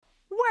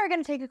are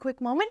going to take a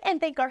quick moment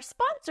and thank our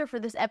sponsor for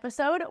this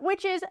episode,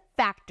 which is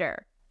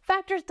Factor.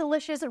 Factor's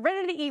delicious,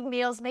 ready-to-eat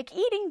meals make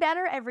eating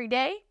better every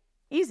day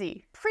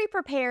easy.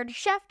 Pre-prepared,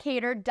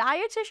 chef-catered,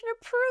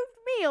 dietitian-approved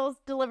meals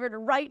delivered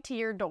right to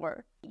your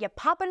door. You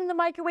pop it in the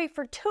microwave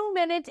for 2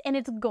 minutes and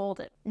it's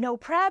golden. No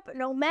prep,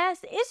 no mess.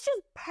 It's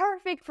just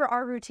perfect for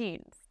our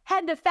routines.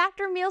 Head to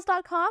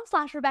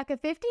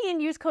factormeals.com/Rebecca50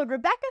 and use code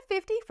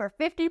Rebecca50 for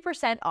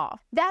 50%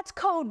 off. That's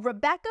code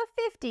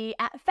Rebecca50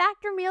 at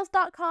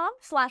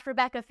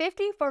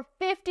factormeals.com/Rebecca50 for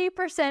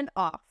 50%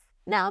 off.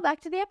 Now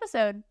back to the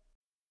episode.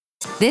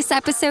 This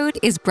episode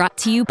is brought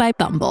to you by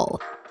Bumble.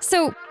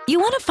 So, you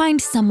want to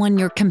find someone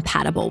you're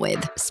compatible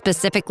with,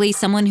 specifically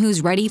someone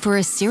who's ready for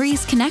a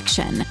serious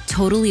connection,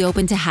 totally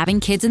open to having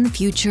kids in the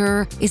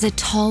future, is a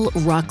tall,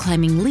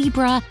 rock-climbing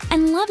Libra,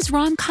 and loves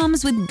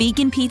rom-coms with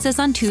vegan pizzas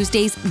on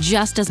Tuesdays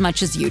just as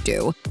much as you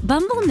do.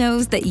 Bumble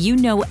knows that you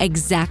know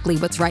exactly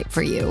what's right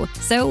for you.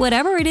 So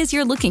whatever it is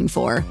you're looking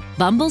for,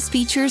 Bumble's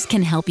features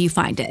can help you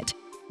find it.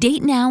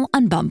 Date now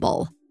on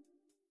Bumble.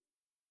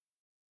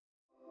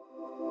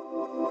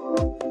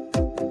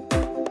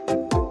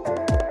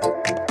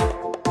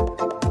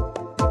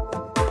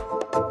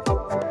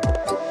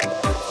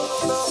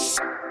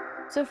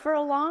 So for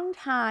a long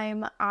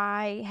time,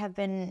 I have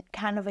been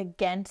kind of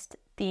against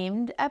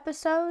themed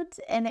episodes,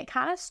 and it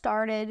kind of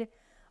started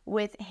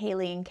with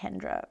Haley and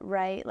Kendra,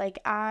 right? Like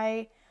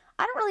I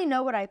don't really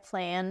know what I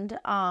planned.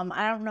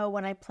 I don't know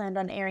when I planned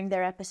on airing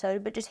their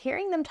episode, but just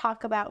hearing them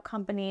talk about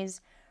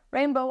companies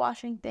rainbow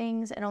washing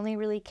things and only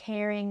really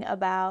caring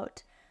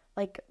about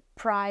like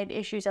pride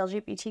issues,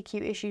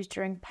 LGBTQ issues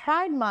during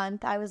Pride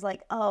Month, I was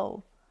like,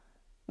 oh,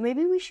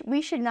 maybe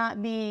we should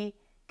not be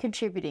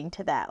contributing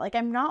to that. Like,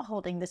 I'm not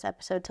holding this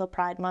episode till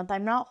Pride Month.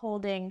 I'm not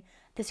holding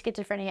the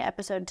schizophrenia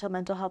episode until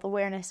Mental Health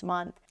Awareness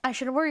Month. I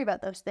shouldn't worry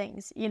about those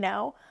things, you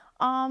know?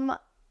 And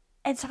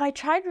so I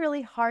tried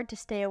really hard to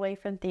stay away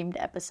from themed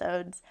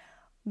episodes,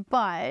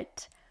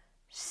 but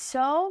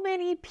so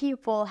many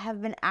people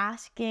have been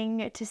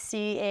asking to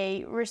see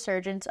a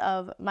resurgence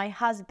of my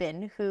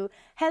husband, who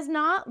has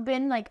not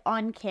been like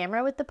on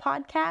camera with the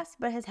podcast,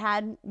 but has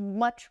had a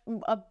much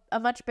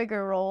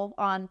bigger role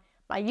on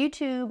my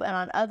YouTube and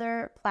on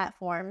other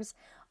platforms.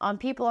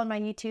 People on my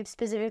YouTube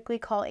specifically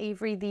call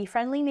Avery the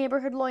friendly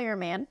neighborhood lawyer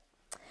man.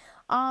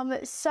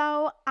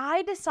 So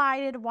I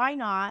decided, why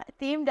not?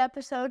 Themed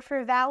episode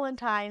for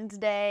Valentine's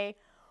Day.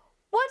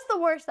 What's the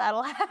worst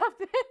that'll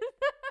happen?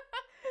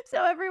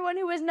 So everyone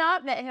who has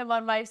not met him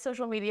on my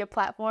social media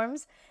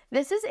platforms,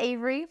 this is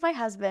Avery, my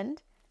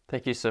husband.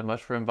 Thank you so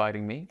much for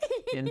inviting me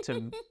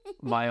into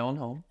my own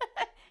home.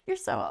 You're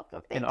so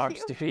welcome. Thank you. In our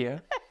studio.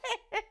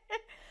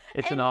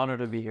 It's an honor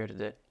to be here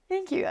today.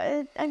 Thank you.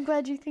 I'm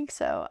glad you think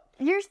so.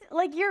 You're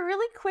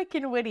really quick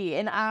and witty,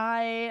 and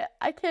I'm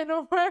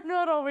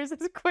not always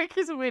as quick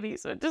as witty,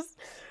 so it just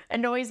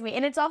annoys me.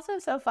 And it's also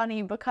so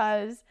funny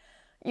because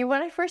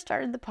when I first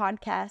started the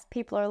podcast,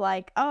 people are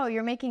like, oh,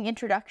 you're making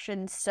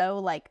introductions so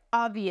like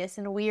obvious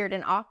and weird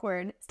and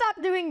awkward.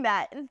 Stop doing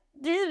that. You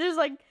should just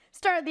like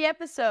start the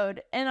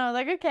episode. And I was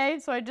like, okay.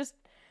 So I just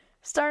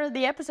started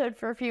the episode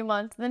for a few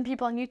months, and then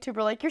people on YouTube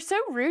were like, you're so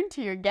rude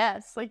to your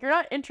guests. Like, you're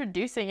not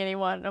introducing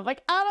anyone. And I'm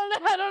like,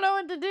 I don't know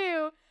what to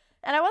do.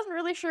 And I wasn't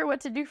really sure what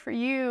to do for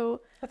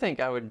you. I think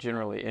I would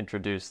generally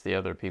introduce the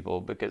other people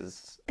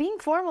because being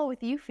formal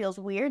with you feels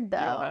weird, though.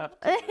 You don't have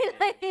to.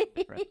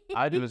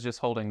 I was just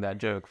holding that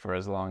joke for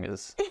as long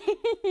as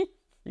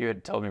you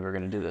had told me we were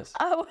going to do this.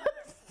 Oh,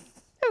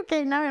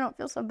 okay. Now I don't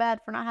feel so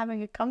bad for not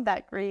having a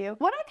comeback for you.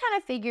 What I kind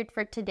of figured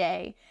for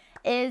today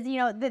is,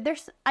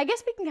 there's, I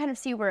guess we can kind of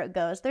see where it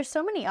goes. There's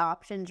so many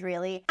options,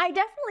 really. I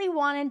definitely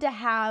wanted to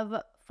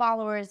have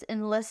followers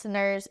and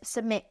listeners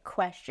submit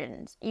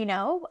questions,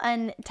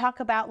 and talk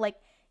about like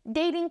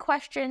dating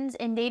questions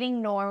and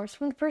dating norms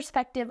from the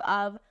perspective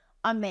of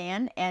a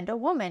man and a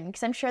woman,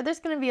 because I'm sure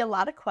there's going to be a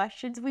lot of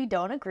questions we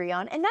don't agree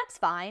on, and that's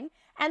fine.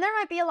 And there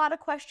might be a lot of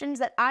questions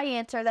that I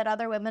answer that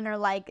other women are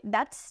like,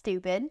 that's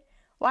stupid.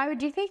 Why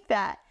would you think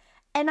that?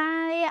 And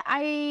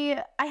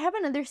I have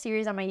another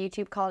series on my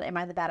YouTube called Am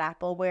I the Bad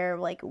Apple, where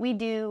like we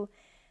do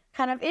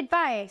kind of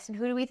advice and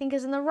who do we think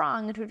is in the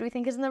wrong and who do we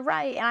think is in the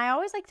right. And I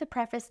always like to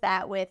preface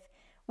that with,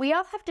 we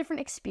all have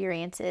different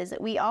experiences.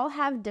 We all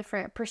have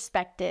different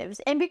perspectives.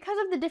 And because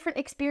of the different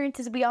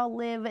experiences we all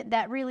live,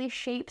 that really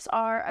shapes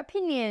our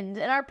opinions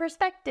and our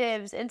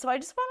perspectives. And so I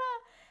just want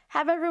to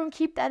have everyone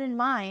keep that in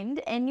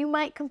mind. And you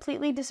might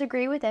completely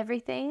disagree with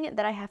everything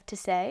that I have to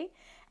say.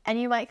 And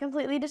you might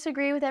completely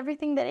disagree with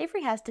everything that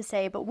Avery has to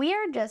say, but we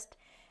are just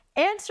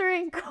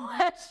answering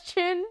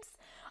questions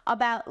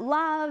about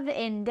love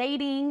and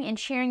dating and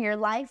sharing your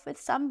life with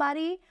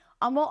somebody.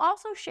 We'll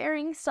also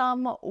sharing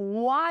some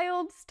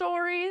wild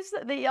stories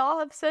that y'all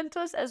have sent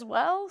us as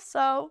well.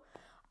 So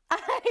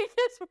I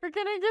guess we're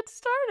going to get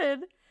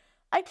started.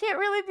 I can't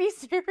really be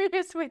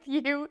serious with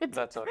you.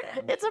 That's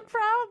okay. It's a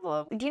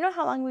problem. Do you know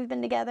how long we've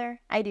been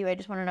together? I do. I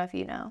just want to know if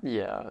you know.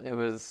 Yeah, it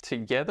was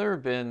together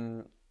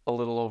been a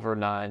little over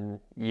 9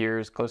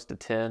 years, close to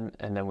 10,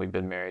 and then we've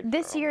been married.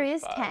 This for year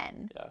almost is 5.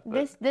 10.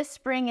 Yeah, This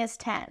spring is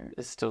 10.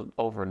 it's still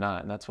over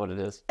 9. That's what it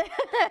is.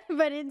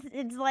 But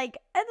it's like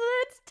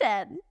it's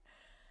 10.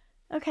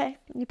 Okay,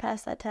 you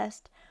passed that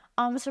test.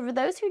 So for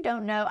those who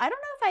don't know, I don't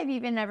know if I've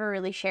even ever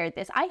really shared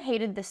this. I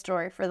hated this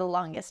story for the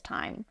longest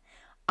time.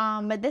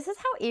 But this is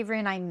how Avery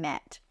and I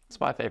met. It's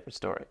my favorite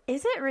story.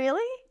 Is it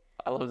really?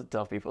 I love to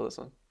tell people this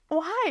one.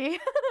 Why?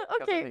 'Cause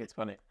I Okay. think it's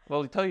funny.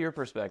 Well, tell your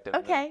perspective.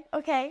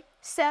 Okay.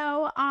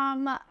 So,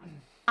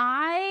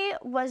 I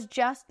was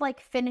just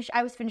like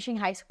I was finishing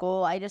high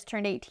school. I just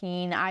turned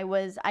 18.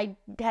 I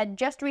had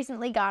just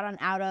recently gotten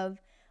out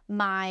of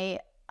my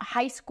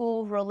high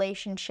school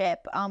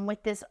relationship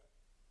with this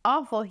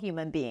awful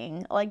human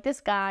being. Like,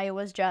 this guy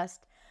was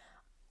just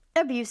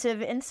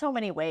abusive in so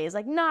many ways,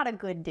 like not a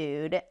good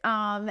dude.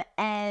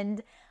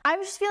 And I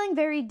was feeling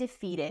very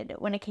defeated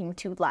when it came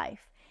to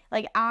life.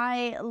 Like,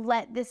 I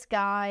let this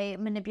guy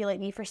manipulate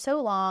me for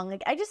so long.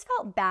 Like, I just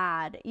felt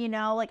bad,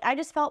 like I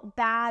just felt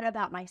bad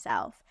about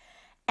myself.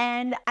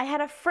 And I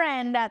had a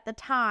friend at the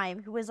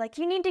time who was like,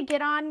 you need to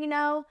get on,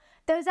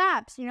 those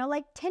apps,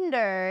 like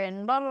Tinder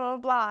and blah, blah, blah,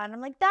 blah. And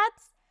I'm like,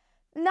 that's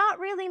not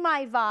really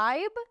my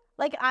vibe.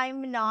 Like,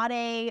 I'm not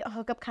a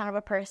hookup kind of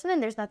a person,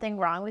 and there's nothing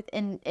wrong with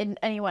in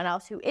anyone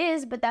else who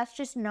is, but that's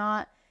just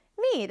not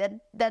me.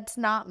 That's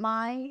not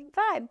my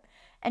vibe.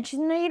 And she's,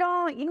 no, you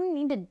don't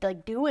need to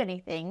like do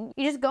anything.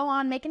 You just go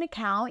on, make an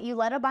account, you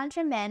let a bunch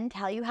of men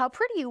tell you how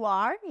pretty you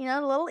are,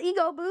 a little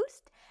ego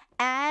boost,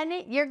 and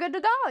you're good to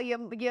go.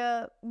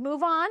 You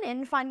move on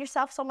and find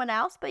yourself someone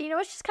else, but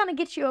it's just kind of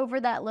gets you over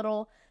that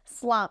little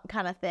slump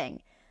kind of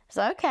thing.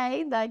 So,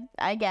 okay,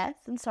 I guess.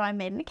 And so I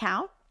made an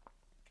account.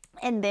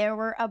 And there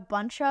were a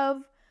bunch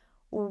of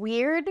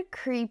weird,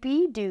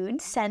 creepy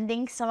dudes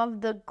sending some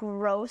of the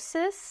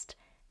grossest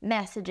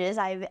messages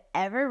I've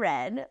ever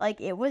read.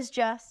 Like, it was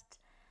just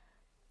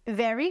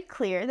very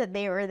clear that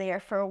they were there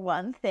for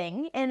one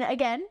thing. And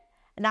again,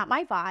 not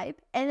my vibe.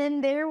 And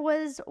then there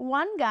was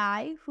one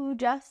guy who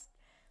just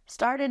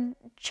started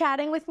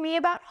chatting with me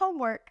about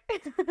homework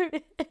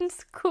and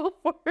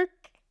schoolwork.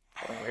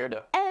 What a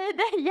weirdo.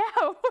 And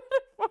yeah,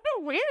 what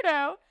a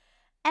weirdo.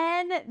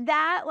 And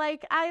that,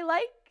 like, I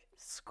like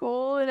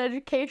school and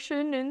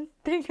education and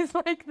things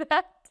like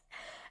that.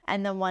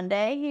 And then one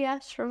day he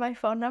asked for my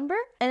phone number,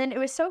 and then it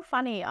was so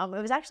funny. It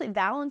was actually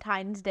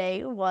Valentine's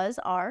Day was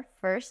our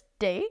first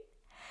date.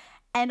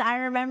 And I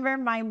remember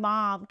my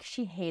mom,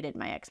 she hated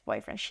my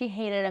ex-boyfriend. She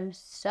hated him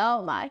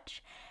so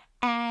much.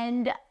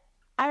 And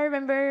I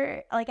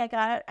remember, like, I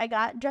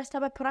got dressed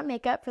up, I put on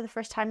makeup for the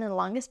first time in the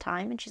longest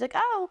time, and she's like,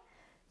 oh,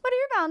 what are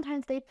your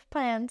Valentine's Day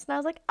plans? And I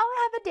was like, oh,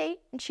 I have a date.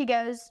 And she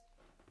goes,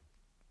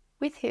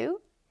 with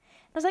who?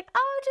 I was like,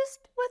 oh,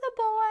 just with a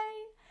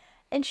boy.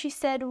 And she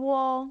said,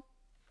 well,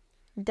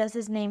 does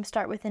his name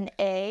start with an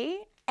A?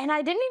 And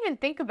I didn't even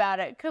think about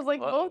it because, like,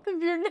 both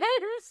of your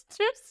names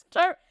just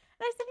start.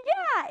 And I said,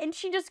 yeah. And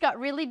she just got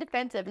really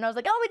defensive. And I was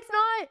like, oh,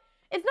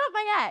 it's not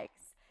my ex.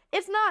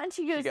 It's not. And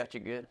she goes, She got you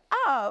good.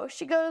 oh,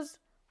 she goes,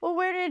 well,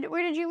 where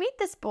did you meet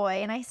this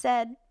boy? And I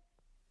said,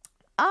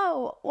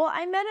 oh, well,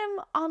 I met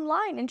him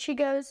online. And she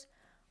goes,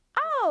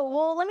 oh,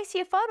 well, let me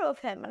see a photo of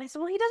him. And I said,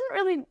 well, he doesn't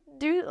really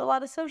do a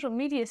lot of social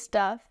media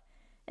stuff.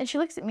 And she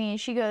looks at me and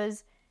she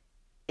goes,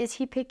 is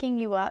he picking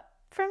you up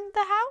from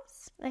the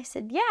house? And I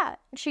said, yeah.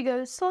 And she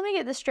goes, so let me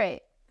get this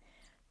straight.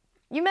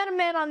 You met a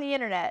man on the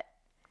internet.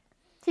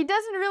 He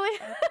doesn't really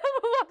have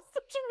a lot of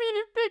social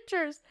media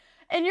pictures.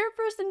 And your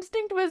first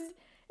instinct was,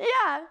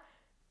 yeah,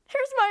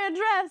 here's my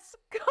address.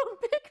 Go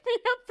pick me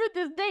up for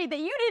this date that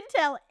you didn't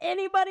tell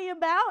anybody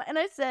about. And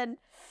I said,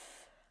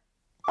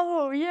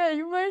 oh, yeah,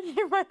 you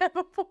might have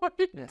a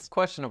point. It's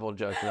questionable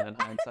judgment in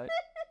hindsight.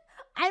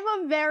 I'm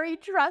a very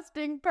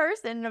trusting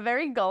person, a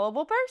very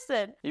gullible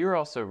person. You were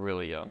also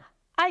really young.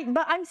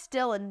 But I'm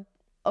still an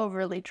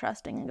overly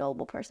trusting and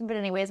gullible person. But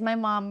anyways, my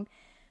mom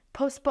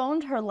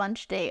postponed her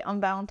lunch date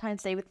on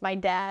Valentine's Day with my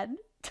dad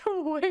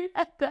to wait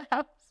at the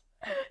house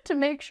to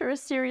make sure a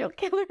serial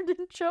killer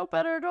didn't show up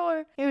at her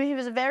door. He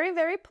was a very,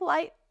 very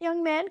polite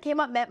young man, came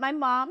up, met my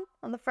mom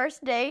on the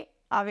first date.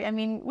 I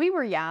mean, we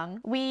were young.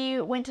 We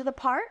went to the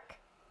park.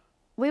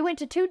 We went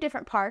to 2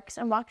 different parks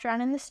and walked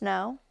around in the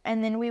snow.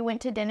 And then we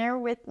went to dinner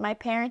with my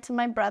parents and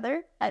my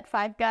brother at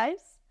Five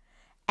Guys.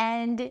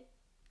 And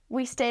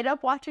we stayed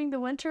up watching the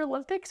Winter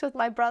Olympics with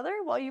my brother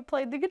while you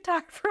played the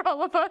guitar for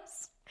all of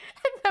us.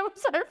 And that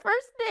was our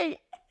first date.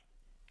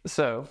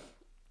 So,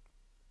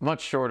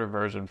 much shorter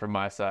version from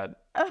my side.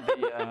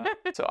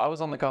 So I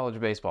was on the college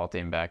baseball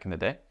team back in the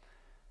day.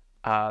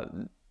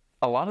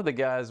 A lot of the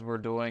guys were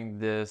doing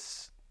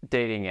this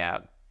dating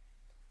app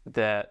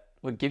that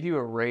would give you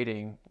a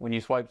rating when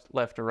you swipe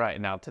left or right.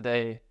 Now,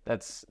 today,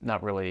 that's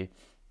not really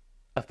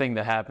a thing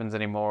that happens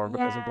anymore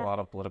because of a lot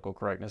of political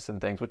correctness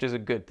and things, which is a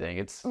good thing.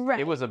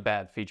 It was a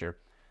bad feature.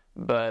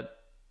 But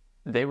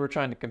they were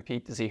trying to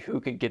compete to see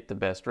who could get the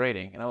best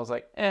rating. And I was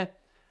like,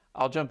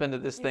 I'll jump into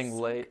this thing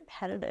late.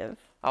 Competitive.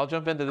 I'll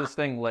jump into this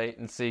thing late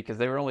and see, because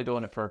they were only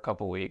doing it for a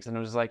couple weeks. And it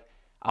was like,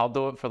 I'll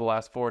do it for the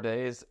last 4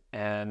 days,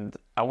 and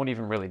I won't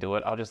even really do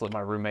it. I'll just let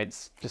my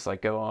roommates just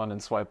like go on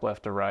and swipe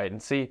left to right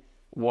and see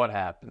what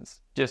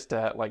happens, just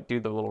to like do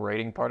the little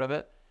rating part of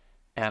it.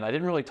 And I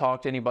didn't really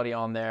talk to anybody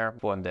on there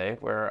one day,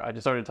 where I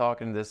just started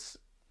talking to this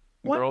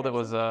girl that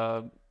was,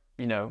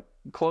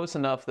 close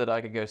enough that I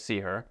could go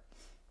see her.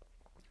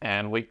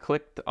 And we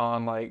clicked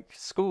on like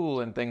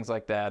school and things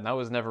like that. And I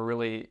was never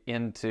really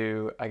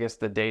into, I guess,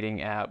 the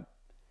dating app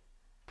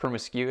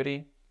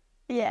promiscuity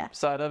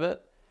side of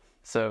it.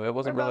 So it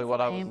wasn't really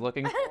what I was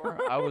looking for.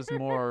 I was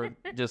more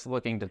just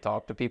looking to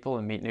talk to people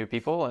and meet new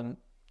people, and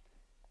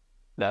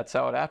that's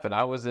how it happened.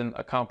 I was in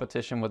a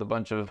competition with a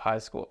bunch of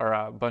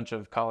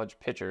college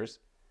pitchers.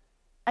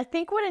 I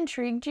think what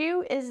intrigued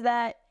you is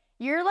that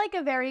you're like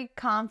a very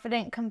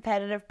confident,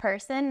 competitive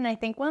person, and I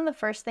think one of the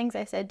first things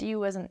I said to you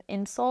was an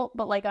insult,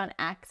 but like on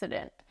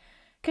accident.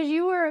 Because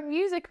you were a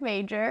music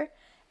major,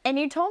 and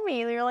you told me,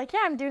 you were like,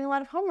 yeah, I'm doing a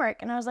lot of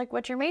homework. And I was like,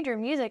 what's your major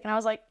in music? And I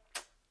was like,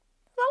 is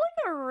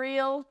that like a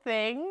real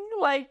thing?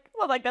 Like,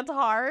 well, like that's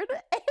hard.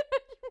 And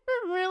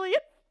you were really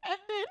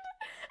offended.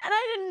 And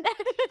I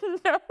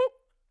didn't know.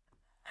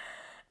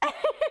 And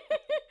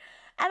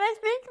I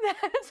think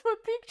that's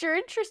what piqued your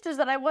interest, is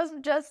that I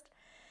wasn't just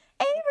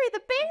Avery, the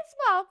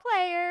baseball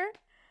player.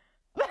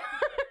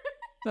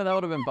 No, that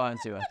would have been fine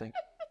too, I think.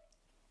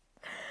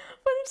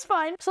 But it's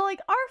fine. So,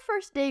 like, our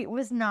first date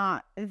was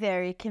not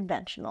very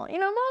conventional. You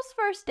know, most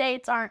first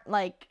dates aren't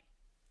like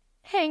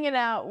hanging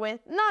out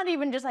with, not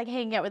even just like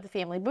hanging out with the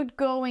family, but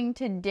going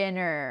to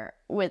dinner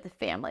with the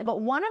family.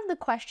 But one of the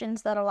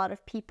questions that a lot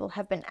of people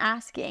have been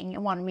asking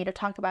and wanted me to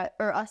talk about,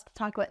 or us to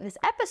talk about in this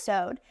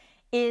episode,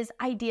 is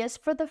ideas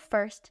for the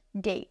first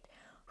date.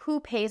 Who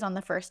pays on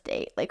the first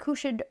date? Like, who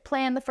should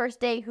plan the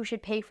first date? Who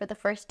should pay for the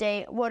first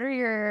date? What are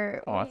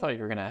your... Oh, I thought you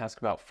were going to ask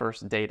about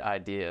first date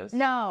ideas.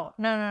 No.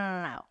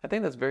 I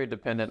think that's very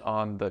dependent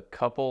on the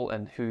couple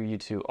and who you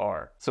two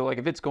are. So, like,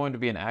 if it's going to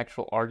be an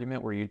actual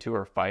argument where you two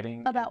are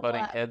fighting about and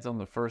butting what? heads on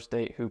the first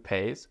date, who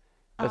pays,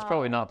 that's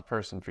probably not the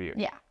person for you.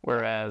 Yeah.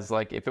 Whereas,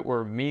 like, if it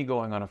were me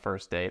going on a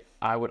first date,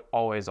 I would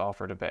always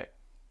offer to pay,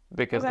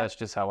 because that's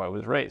just how I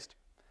was raised.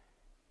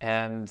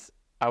 And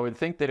I would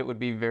think that it would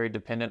be very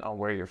dependent on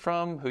where you're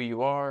from, who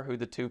you are, who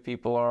the two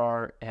people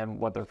are, and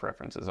what their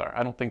preferences are.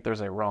 I don't think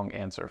there's a wrong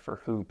answer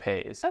for who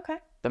pays. Okay.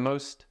 The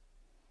most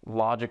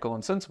logical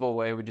and sensible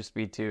way would just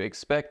be to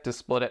expect to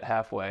split it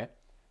halfway.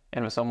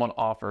 And if someone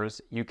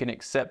offers, you can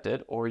accept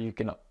it, or you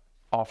can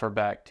offer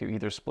back to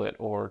either split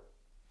or,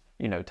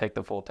 take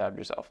the full tab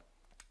yourself.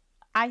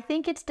 I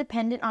think it's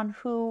dependent on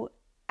who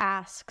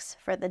asks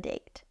for the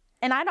date.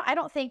 And I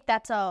don't think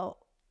that's a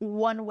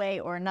one way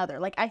or another.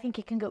 Like, I think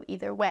it can go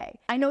either way.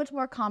 I know it's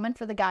more common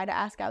for the guy to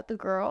ask out the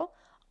girl,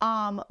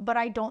 but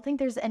I don't think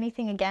there's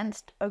anything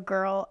against a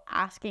girl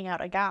asking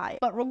out a guy.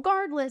 But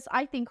regardless,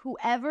 I think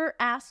whoever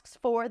asks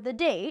for the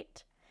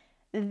date,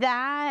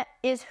 that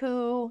is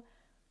who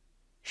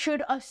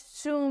should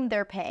assume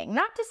they're paying.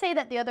 Not to say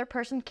that the other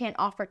person can't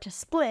offer to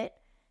split,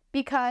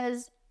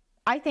 because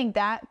I think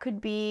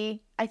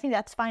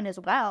that's fine as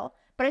well.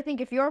 But I think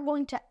if you're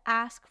going to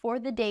ask for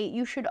the date,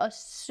 you should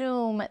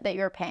assume that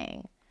you're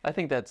paying. I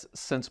think that's a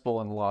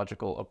sensible and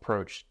logical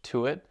approach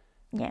to it.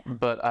 Yeah.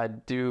 But I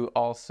do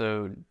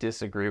also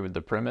disagree with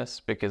the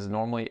premise, because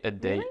normally a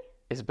date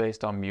is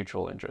based on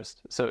mutual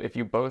interest. So if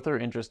you both are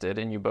interested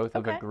and you both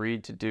have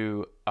agreed to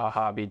do a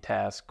hobby,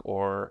 task,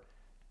 or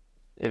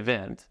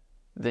event,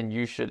 then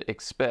you should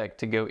expect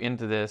to go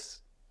into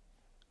this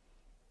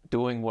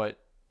doing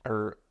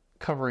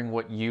covering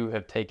what you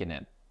have taken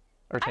in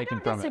or taken from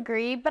it. I don't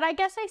disagree, but I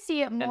guess I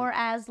see it more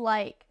as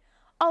like,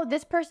 oh,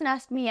 this person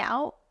asked me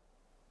out.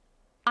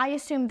 I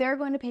assume they're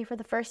going to pay for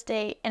the first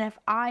date, and if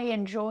I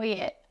enjoy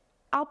it,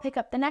 I'll pick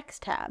up the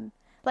next tab.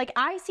 Like,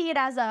 I see it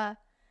as a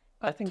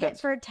tit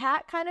for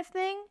tat kind of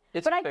thing.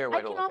 It's but a fair way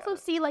I to can look also at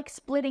it. see like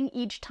splitting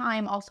each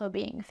time also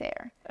being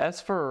fair. As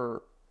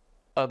for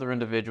other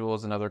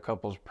individuals and other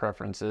couples'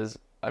 preferences,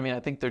 I mean, I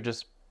think they're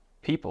just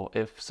people.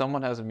 If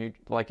someone has an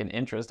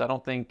interest, I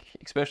don't think,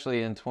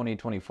 especially in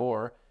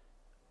 2024,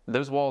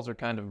 those walls are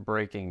kind of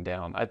breaking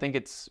down. I think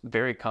it's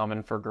very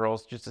common for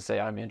girls just to say,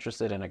 I'm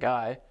interested in a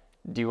guy.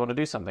 Do you want to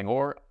do something?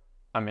 Or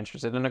I'm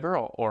interested in a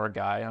girl, or a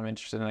guy, I'm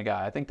interested in a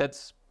guy. I think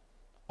that's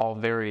all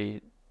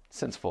very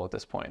sensible at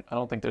this point. I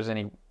don't think there's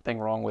anything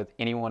wrong with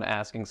anyone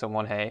asking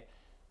someone, hey,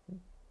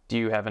 do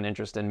you have an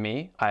interest in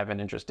me? I have an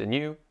interest in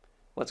you.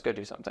 Let's go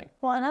do something.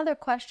 Well, another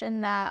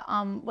question that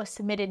was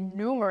submitted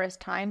numerous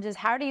times is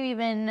how do you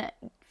even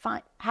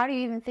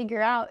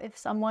figure out if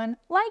someone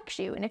likes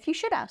you and if you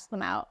should ask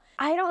them out?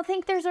 I don't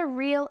think there's a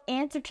real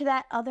answer to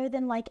that other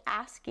than like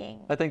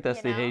asking. I think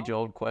that's the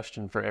age-old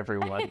question for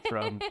everyone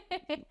from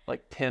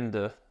like 10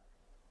 to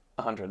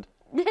 100.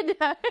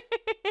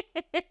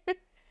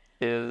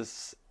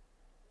 Is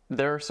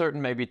there are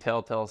certain maybe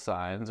telltale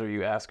signs, or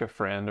you ask a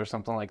friend or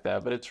something like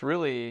that, but it's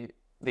really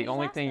the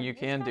only thing you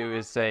can do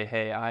is say,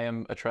 hey, I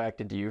am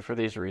attracted to you for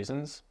these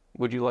reasons.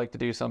 Would you like to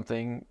do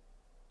something?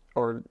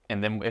 And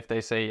then if they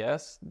say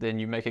yes, then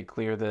you make it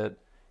clear that,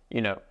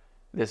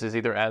 this is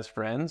either as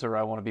friends or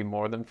I want to be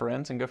more than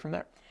friends, and go from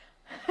there.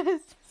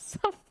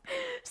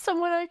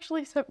 Someone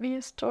actually sent me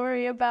a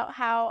story about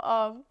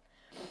how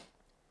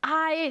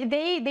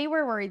they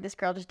were worried this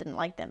girl just didn't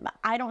like them, but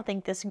I don't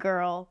think this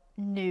girl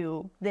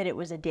knew that it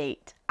was a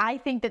date. I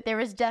think that there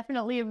was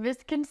definitely a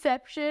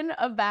misconception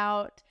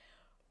about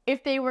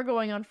if they were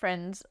going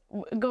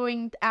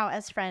out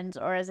as friends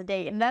or as a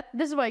date, and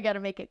this is why I got to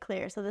make it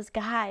clear. So this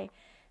guy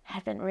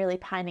had been really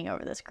pining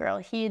over this girl.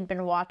 He had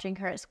been watching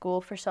her at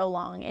school for so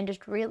long and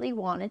just really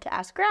wanted to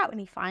ask her out, and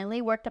he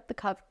finally worked up the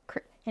courage.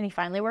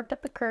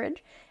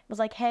 It was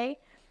like, hey,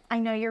 I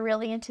know you're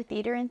really into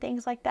theater and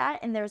things like that,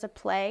 and there's a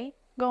play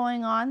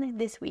going on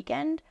this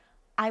weekend.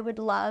 I would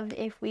love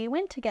if we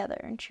went together.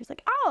 And she was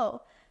like,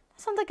 oh, that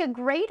sounds like a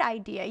great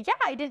idea. Yeah,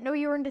 I didn't know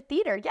you were into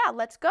theater. Yeah,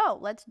 let's go.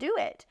 Let's do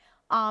it.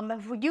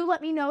 You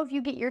let me know if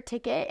you get your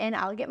ticket and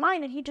I'll get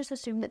mine. And he just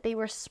assumed that they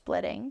were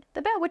splitting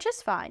the bill, which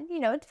is fine. You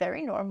know, it's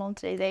very normal in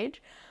today's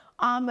age.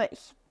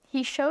 But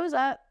he shows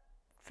up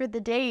for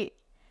the date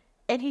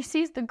and he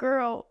sees the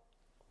girl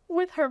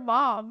with her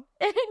mom.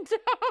 And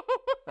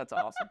That's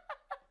awesome.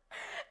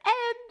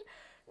 and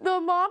the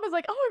mom is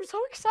like, oh, I'm so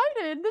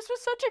excited. This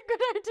was such a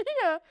good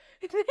idea.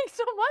 Thanks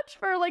so much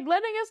for like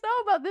letting us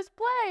know about this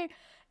play.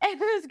 And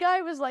this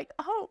guy was like,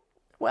 oh,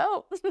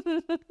 well,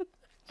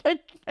 I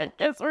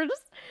guess we're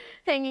just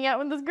hanging out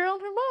with this girl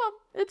and her mom.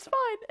 It's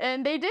fine.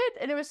 And they did.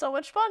 And it was so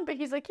much fun. But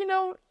he's like,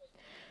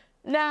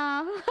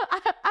 nah,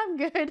 I'm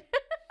good.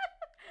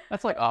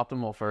 That's like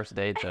optimal first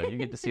date, though. You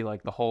get to see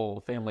like the whole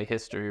family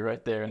history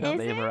right there and how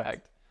they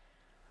interact.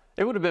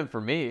 It would have been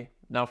for me.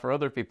 Now, for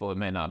other people, it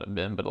may not have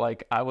been, but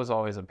like I was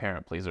always a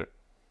parent pleaser.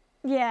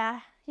 Yeah,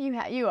 you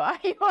are.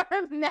 You are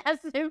a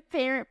massive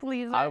parent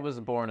pleaser. I was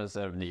born a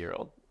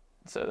 70-year-old,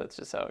 so that's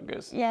just how it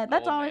goes. Yeah,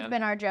 that's always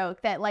been our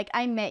joke, that like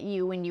I met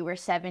you when you were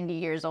 70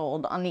 years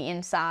old on the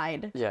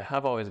inside. Yeah,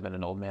 I've always been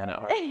an old man at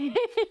heart.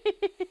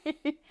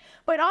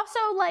 But also,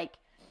 like,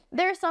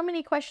 there are so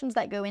many questions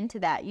that go into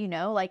that,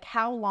 like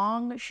how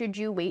long should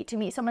you wait to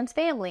meet someone's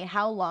family?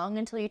 How long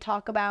until you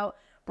talk about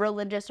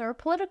religious or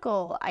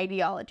political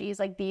ideologies?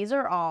 Like, these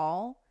are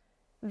all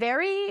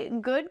very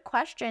good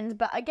questions,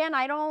 but again,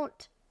 I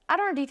don't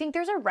know, do you think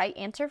there's a right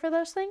answer for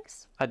those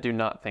things? I do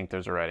not think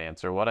there's a right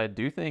answer. What I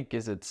do think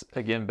is it's,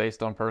 again,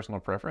 based on personal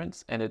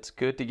preference, and it's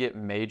good to get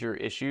major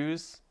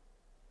issues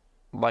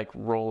like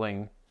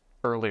rolling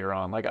earlier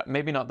on. Like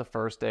maybe not the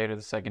first date or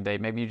the second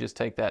date. Maybe you just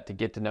take that to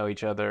get to know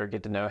each other,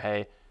 get to know,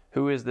 hey,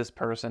 who is this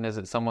person? Is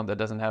it someone that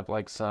doesn't have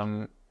like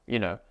some,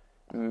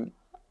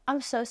 I'm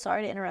so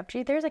sorry to interrupt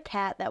you. There's a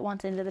cat that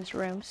wants into this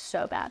room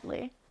so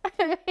badly.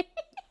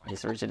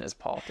 He's reaching his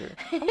paw through.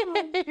 Hey,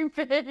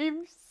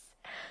 babes.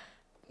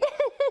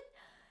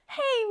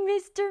 Hey,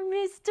 Mister.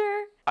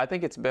 I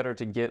think it's better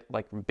to get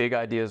like big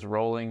ideas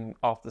rolling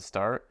off the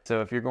start.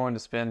 So if you're going to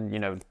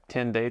spend,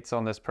 10 dates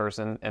on this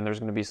person and there's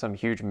going to be some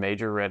huge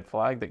major red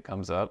flag that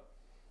comes up,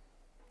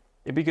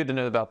 it'd be good to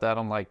know about that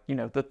on like,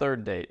 the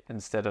third date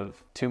instead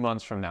of 2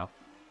 months from now.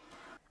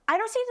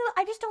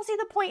 I just don't see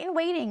the point in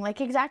waiting. Like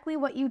exactly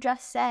what you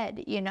just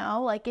said,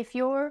 like if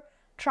you're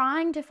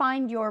trying to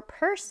find your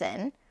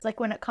person, like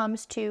when it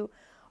comes to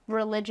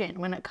religion,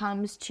 when it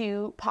comes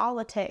to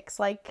politics,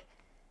 like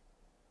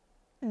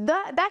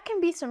that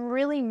can be some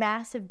really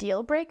massive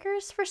deal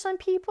breakers for some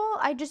people.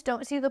 I just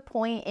don't see the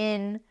point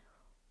in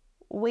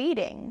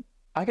waiting.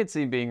 I could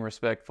see being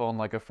respectful on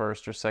like a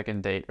first or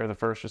second date, or the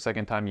first or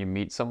second time you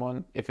meet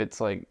someone. If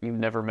it's like you've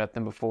never met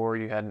them before,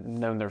 you hadn't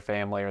known their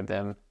family or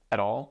them at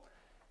all.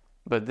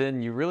 But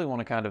then you really want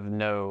to kind of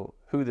know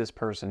who this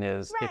person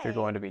is if you're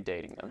going to be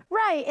dating them.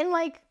 Right. And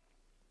like,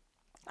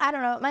 I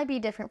don't know, it might be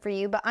different for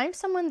you, but I'm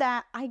someone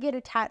that I get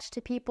attached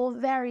to people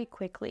very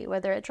quickly,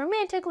 whether it's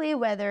romantically,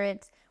 whether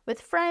it's with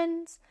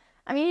friends.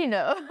 I mean,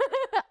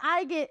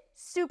 I get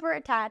super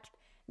attached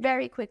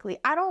very quickly.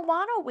 I don't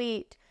want to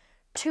wait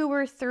 2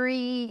 or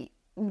 3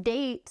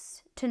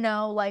 dates to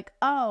know like,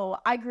 oh,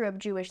 I grew up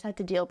Jewish. That's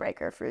a deal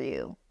breaker for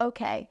you.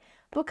 Okay.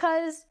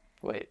 Because...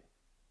 Wait.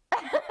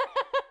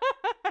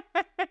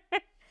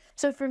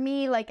 So for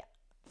me, like,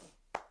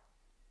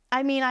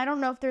 I mean, I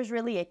don't know if there's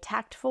really a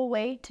tactful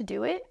way to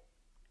do it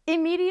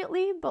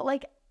immediately, but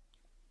like,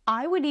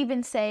 I would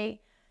even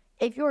say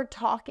if you're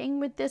talking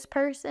with this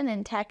person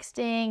and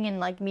texting and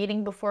like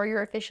meeting before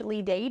you're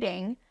officially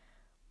dating,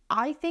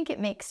 I think it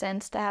makes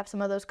sense to have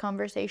some of those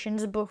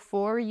conversations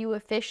before you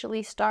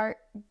officially start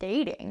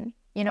dating.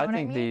 You know what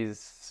I mean? I think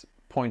these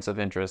points of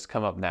interest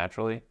come up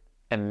naturally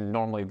and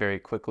normally very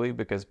quickly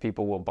because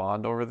people will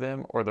bond over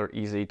them or they're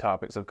easy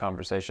topics of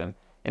conversation.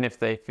 And if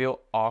they feel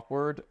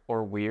awkward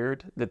or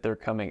weird that they're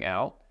coming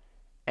out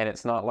and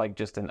it's not like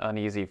just an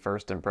uneasy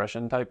first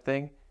impression type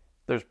thing,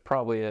 there's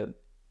probably a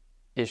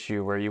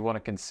issue where you want to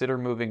consider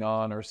moving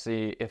on or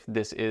see if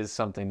this is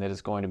something that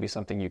is going to be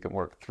something you can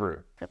work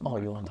through. Oh,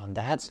 you want on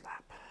Dad's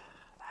lap?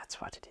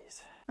 That's what it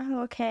is.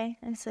 Oh, okay.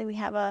 And so we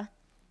have a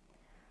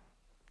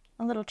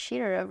little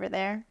cheater over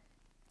there.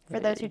 For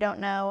those who don't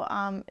know,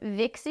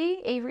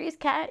 Vixie, Avery's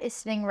cat, is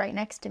sitting right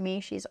next to me.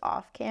 She's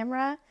off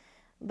camera.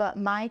 But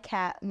my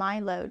cat,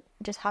 Milo,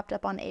 just hopped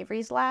up on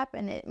Avery's lap,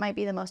 and it might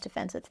be the most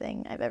offensive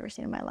thing I've ever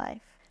seen in my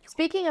life.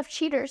 Speaking of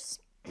cheaters,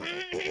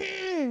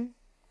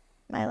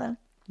 Milo.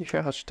 You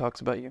hear how she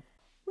talks about you?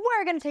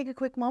 We're going to take a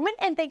quick moment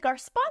and thank our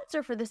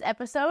sponsor for this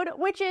episode,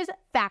 which is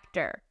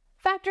Factor.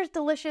 Factor's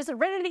delicious,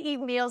 ready-to-eat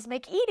meals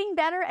make eating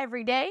better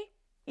every day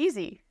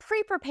easy.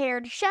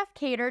 Pre-prepared,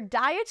 chef-catered,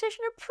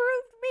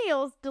 dietitian-approved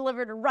meals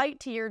delivered right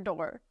to your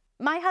door.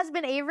 My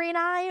husband Avery and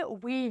I,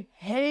 we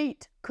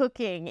hate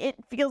cooking. It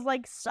feels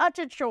like such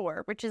a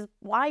chore, which is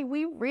why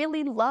we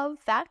really love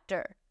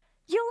Factor.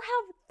 You'll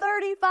have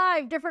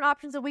 35 different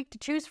options a week to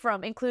choose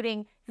from,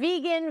 including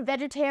vegan,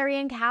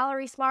 vegetarian,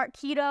 calorie smart,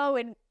 keto,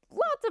 and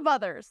lots of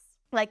others.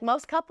 Like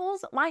most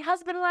couples, my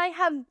husband and I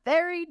have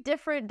very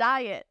different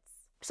diets.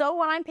 So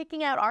when I'm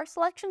picking out our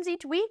selections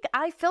each week,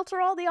 I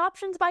filter all the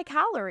options by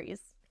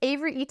calories.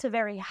 Avery eats a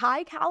very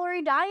high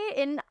calorie diet,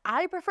 and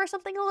I prefer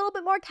something a little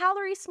bit more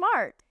calorie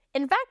smart.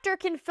 And Factor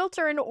can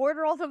filter and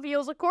order all the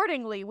meals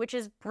accordingly, which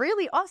is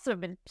really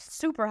awesome and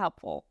super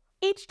helpful.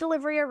 Each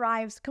delivery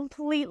arrives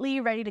completely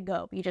ready to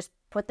go. You just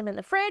put them in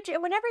the fridge,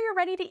 and whenever you're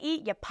ready to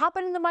eat, you pop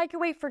it in the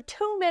microwave for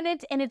 2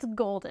 minutes, and it's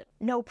golden.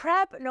 No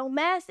prep, no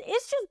mess.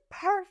 It's just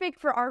perfect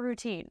for our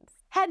routines.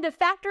 Head to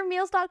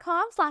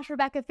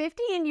factormeals.com/Rebecca50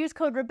 and use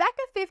code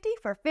Rebecca50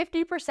 for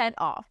 50%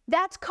 off.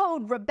 That's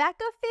code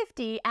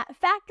Rebecca50 at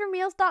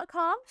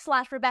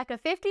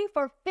factormeals.com/Rebecca50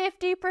 for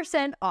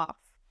 50% off.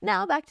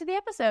 Now back to the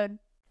episode.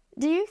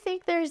 Do you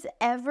think there's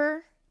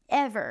ever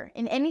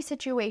in any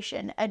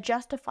situation a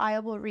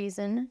justifiable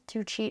reason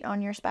to cheat on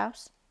your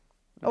spouse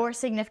or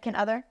significant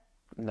other?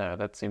 No,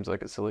 that seems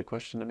like a silly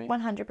question to me.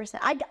 100%.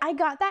 I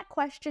got that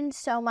question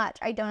so much.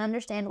 I don't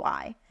understand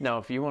why. Now,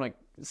 if you want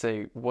to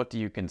say, what do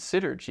you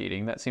consider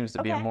cheating? That seems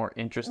to be a Okay. more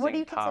interesting What do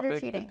you consider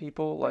topic cheating? to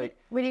people. Like,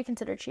 What do you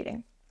consider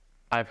cheating?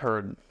 I've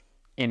heard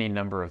any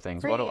number of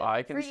things. What do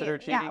I For consider you.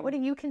 cheating? Yeah, what do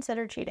you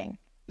consider cheating?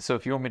 So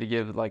if you want me to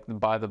give like the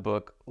by the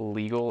book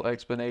legal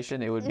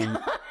explanation, it would be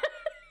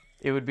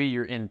it would be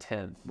your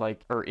intent.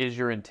 Like, or is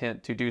your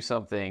intent to do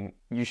something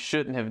you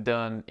shouldn't have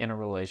done in a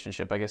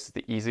relationship? I guess it's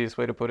the easiest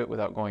way to put it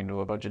without going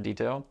into a bunch of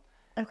detail.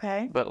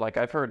 Okay. But like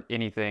I've heard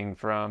anything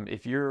from,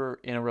 if you're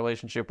in a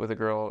relationship with a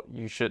girl,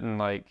 you shouldn't,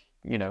 like,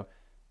 you know,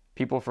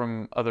 people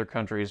from other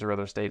countries or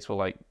other states will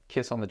like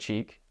kiss on the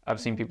cheek. I've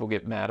seen people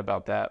get mad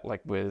about that,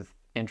 like with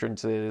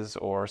entrances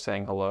or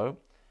saying hello.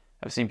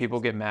 I've seen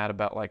people get mad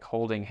about like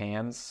holding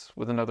hands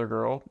with another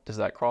girl. Does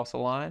that cross a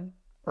line?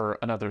 Or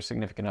another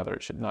significant other?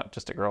 It should not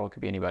just a girl, it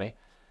could be anybody.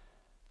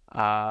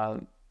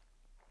 Does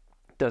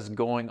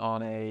going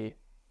on a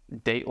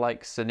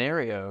date-like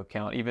scenario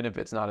count, even if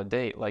it's not a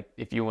date? Like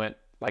if you went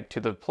like to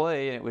the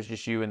play and it was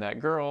just you and that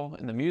girl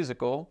in the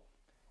musical,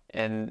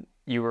 and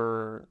you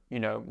were,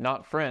 you know,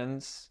 not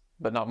friends,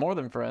 but not more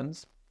than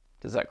friends,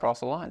 does that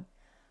cross a line?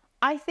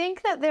 I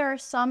think that there are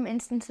some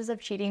instances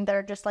of cheating that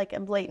are just like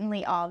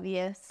blatantly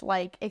obvious.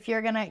 Like if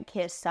you're gonna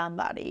kiss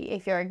somebody,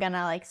 if you're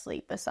gonna like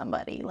sleep with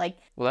somebody, like.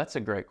 Well, that's a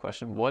great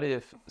question. What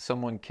if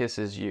someone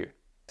kisses you?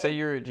 Say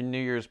you're at a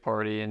New Year's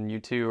party and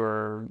you two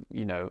are,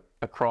 you know,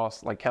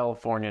 across like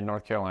California,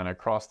 North Carolina,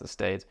 across the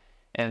states,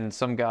 and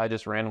some guy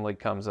just randomly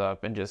comes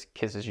up and just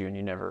kisses you and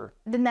you never.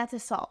 Then that's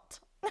assault.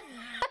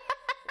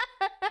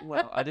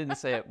 Well, I didn't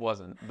say it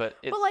wasn't, but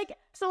it's. But like,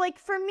 so like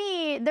for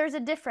me, there's a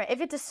difference. If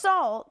it's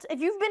assault, if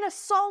you've been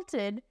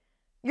assaulted,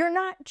 you're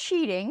not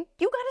cheating.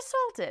 You got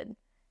assaulted.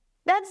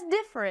 That's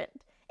different.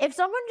 If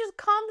someone just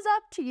comes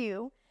up to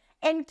you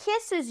and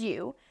kisses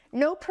you,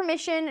 no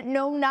permission,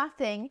 no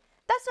nothing,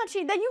 that's not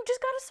cheating. Then you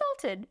just got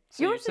assaulted.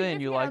 So you're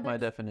saying you like my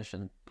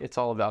definition. It's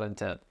all about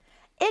intent.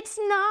 It's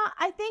not.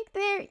 I think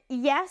they're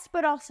yes,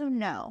 but also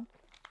no.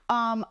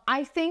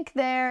 I think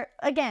they're,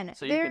 again.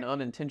 So you can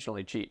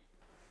unintentionally cheat.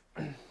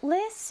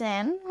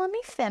 Listen, let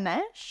me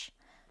finish.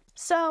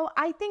 So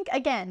I think,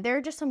 again, there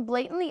are just some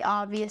blatantly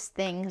obvious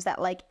things that,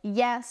 like,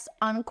 yes,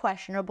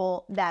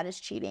 unquestionable, that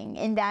is cheating.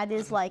 And that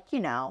is like, you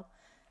know,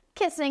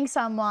 kissing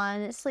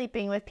someone,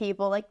 sleeping with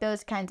people, like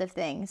those kinds of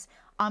things.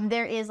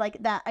 There is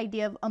like that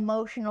idea of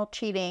emotional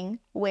cheating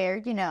where,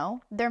 you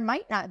know, there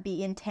might not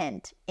be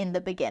intent in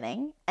the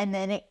beginning and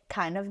then it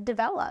kind of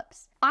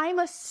develops. I'm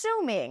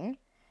assuming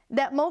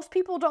that most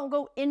people don't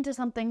go into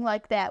something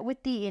like that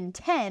with the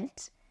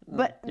intent.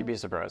 But you'd be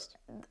surprised.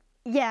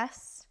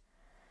 Yes.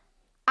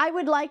 I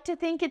would like to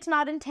think it's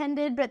not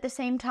intended, but at the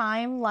same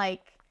time,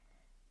 like,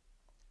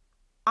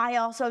 I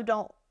also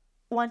don't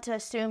want to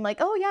assume, like,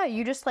 oh yeah,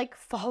 you just like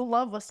fall in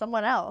love with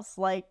someone else.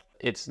 Like,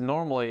 it's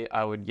normally,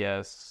 I would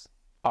guess,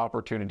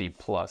 opportunity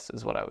plus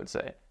is what I would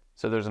say.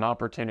 So there's an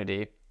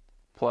opportunity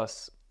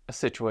plus a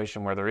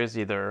situation where there is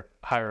either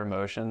higher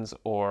emotions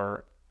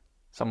or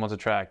someone's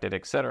attracted,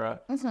 etc.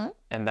 Mm-hmm.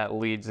 And that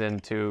leads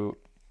into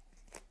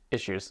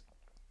issues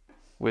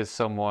with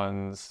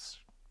someone's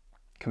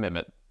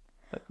commitment.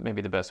 That may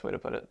be the best way to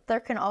put it.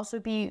 There can also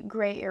be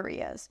gray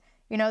areas.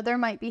 You know, there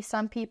might be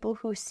some people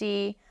who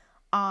see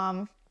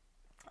a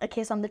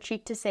kiss on the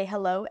cheek to say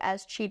hello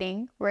as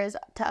cheating, whereas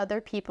to other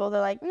people, they're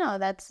like, no,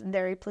 that's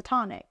very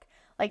platonic.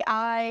 Like,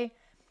 I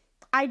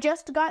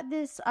just got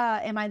this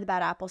Am I the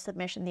Bad Apple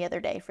submission the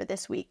other day for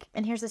this week.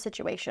 And here's the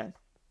situation.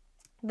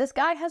 This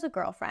guy has a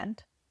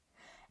girlfriend,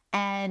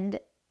 and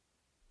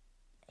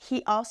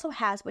he also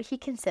has what he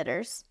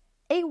considers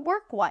a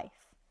work wife.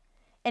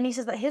 And he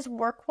says that his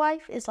work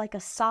wife is like a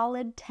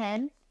solid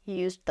 10. He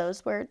used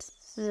those words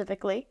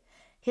specifically.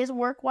 His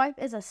work wife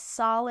is a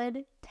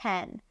solid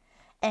 10.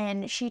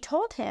 And she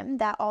told him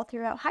that all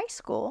throughout high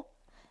school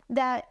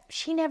that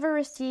she never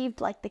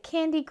received like the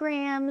candy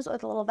grams or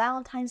the little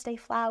Valentine's Day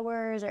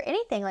flowers or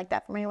anything like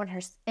that from anyone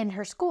in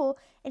her school.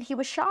 And he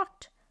was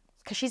shocked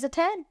because she's a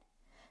 10.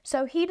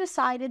 So he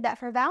decided that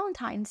for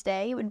Valentine's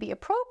Day, it would be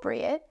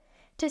appropriate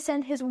to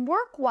send his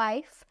work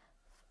wife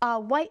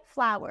white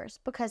flowers,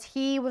 because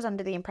he was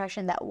under the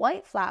impression that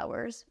white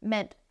flowers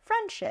meant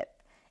friendship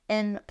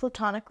in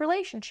platonic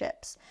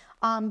relationships.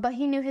 But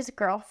he knew his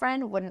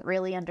girlfriend wouldn't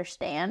really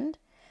understand.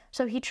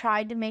 So he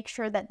tried to make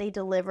sure that they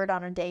delivered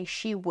on a day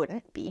she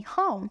wouldn't be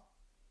home.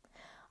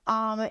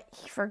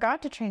 He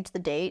forgot to change the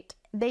date.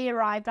 They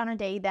arrived on a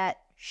day that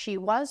she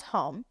was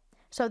home.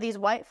 So these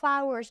white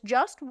flowers,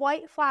 just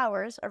white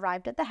flowers,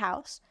 arrived at the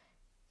house.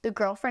 The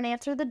girlfriend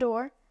answered the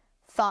door,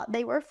 thought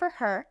they were for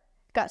her,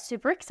 got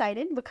super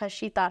excited because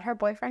she thought her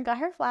boyfriend got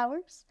her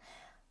flowers,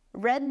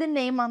 read the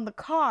name on the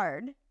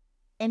card,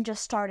 and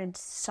just started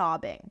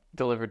sobbing.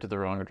 Delivered to the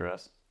wrong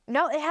address.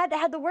 No, it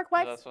had the work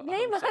wife's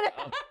name on it.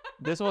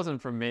 This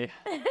wasn't from me.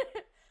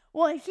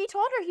 Well, he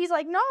told her, he's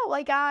like, no,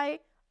 like I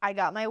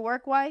got my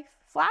work wife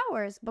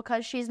flowers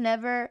because she's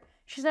never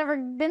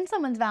been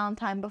someone's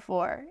Valentine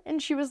before.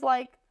 And she was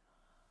like,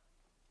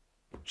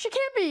 she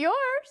can't be yours.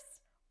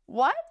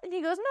 What? And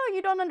he goes, no,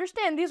 you don't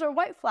understand. These are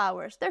white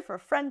flowers. They're for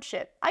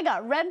friendship. I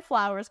got red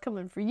flowers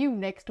coming for you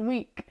next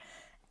week.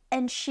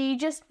 And she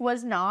just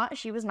was not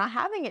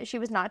having it. She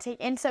was not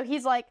taking, and so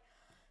he's like,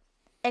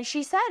 and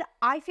she said,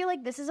 I feel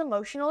like this is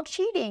emotional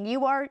cheating.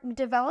 You are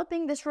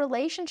developing this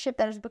relationship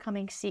that is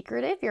becoming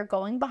secretive. You're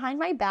going behind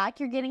my back.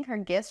 You're getting her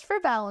gifts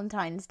for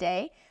Valentine's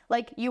Day.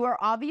 Like, you are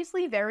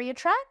obviously very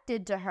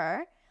attracted to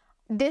her.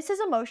 This is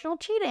emotional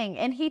cheating.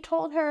 And he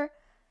told her,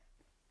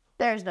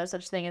 there's no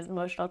such thing as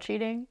emotional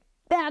cheating.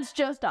 That's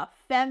just a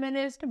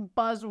feminist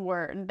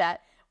buzzword that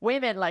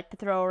women like to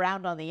throw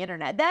around on the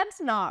internet. That's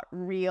not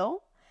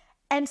real.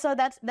 And so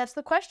that's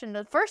the question.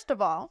 First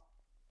of all,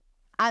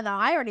 I know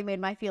I already made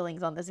my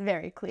feelings on this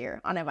very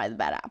clear on Am I the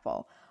Bad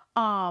Apple.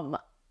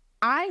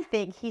 I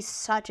think he's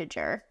such a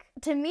jerk.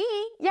 To me,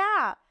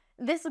 yeah,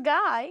 this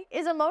guy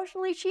is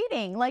emotionally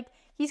cheating. Like,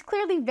 he's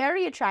clearly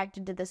very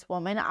attracted to this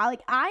woman.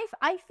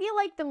 I feel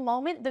like the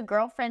moment the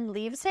girlfriend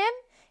leaves him,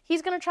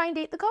 he's gonna try and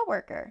date the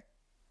coworker.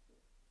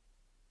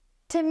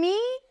 To me,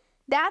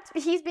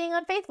 he's being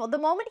unfaithful. The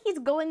moment he's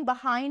going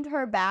behind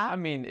her back. I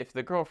mean, if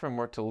the girlfriend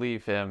were to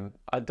leave him,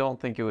 I don't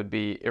think it would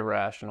be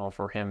irrational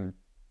for him,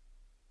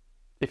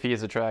 if he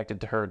is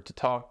attracted to her, to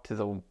talk to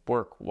the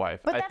work wife.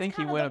 But I think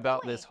he went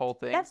about this whole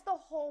thing. That's the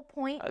whole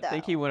point, though. I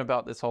think he went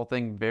about this whole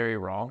thing very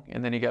wrong,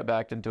 and then he got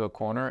backed into a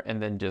corner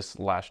and then just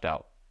lashed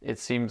out. It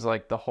seems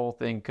like the whole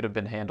thing could have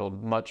been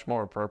handled much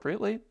more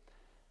appropriately.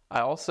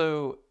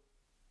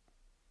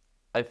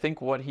 I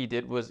think what he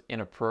did was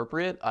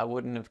inappropriate. I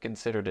wouldn't have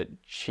considered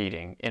it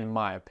cheating, in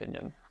my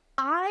opinion.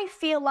 I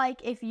feel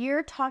like if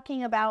you're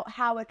talking about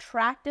how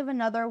attractive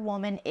another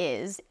woman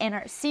is and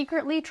are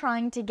secretly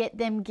trying to get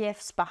them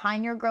gifts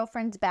behind your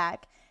girlfriend's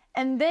back,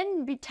 and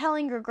then be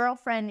telling your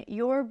girlfriend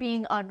you're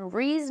being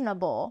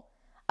unreasonable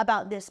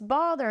about this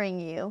bothering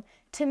you,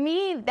 to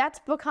me, that's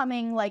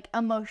becoming like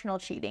emotional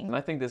cheating. And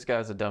I think this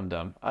guy's a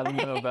dum-dum. I don't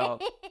know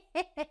about...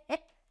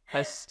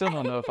 I still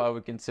don't know if I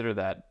would consider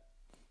that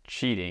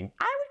cheating.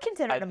 I would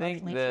consider it emotionally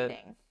cheating. I think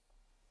cheating.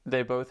 that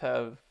they both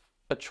have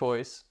a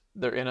choice.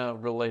 They're in a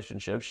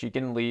relationship. She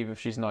can leave if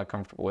she's not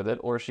comfortable with it,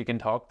 or she can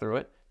talk through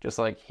it, just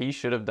like he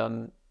should have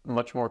done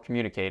much more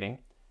communicating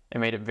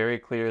and made it very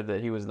clear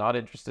that he was not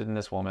interested in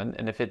this woman.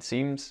 And if it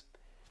seems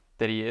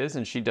that he is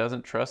and she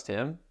doesn't trust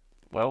him,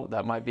 well,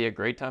 that might be a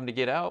great time to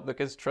get out,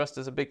 because trust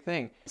is a big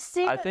thing.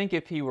 I think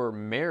if he were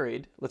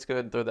married, let's go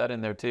ahead and throw that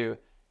in there too.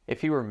 If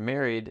he were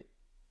married,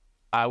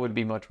 I would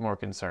be much more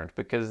concerned,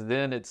 because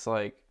then it's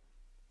like,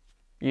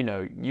 you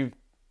know, you've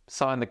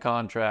signed the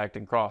contract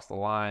and crossed the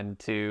line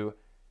to,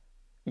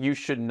 you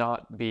should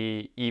not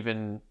be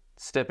even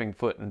stepping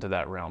foot into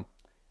that realm.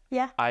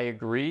 Yeah. I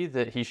agree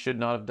that he should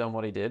not have done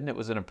what he did and it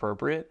was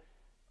inappropriate,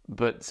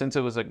 but since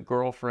it was a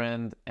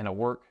girlfriend and a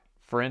work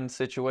friend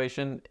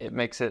situation, it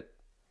makes it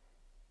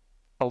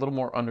a little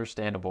more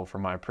understandable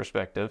from my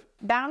perspective.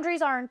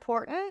 Boundaries are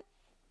important,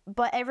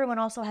 but everyone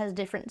also has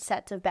different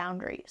sets of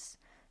boundaries.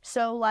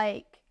 So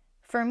like,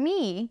 for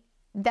me,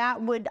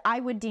 I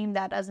would deem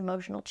that as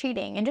emotional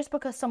cheating. And just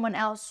because someone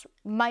else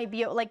might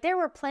be, like, there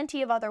were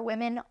plenty of other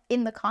women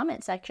in the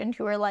comment section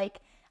who were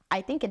like,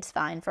 I think it's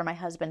fine for my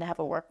husband to have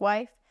a work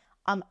wife.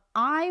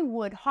 I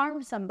would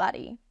harm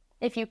somebody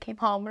if you came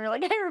home and you're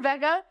like, hey,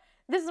 Rebecca,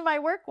 this is my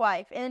work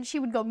wife. And she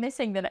would go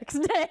missing the next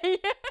day.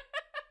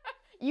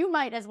 You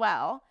might as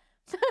well.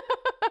 So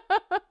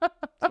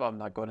I'm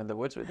not going in the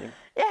woods with you.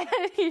 Yeah.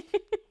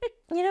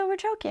 You know, we're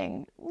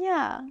joking.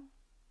 Yeah.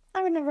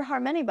 I would never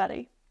harm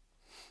anybody.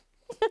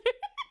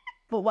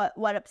 But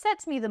what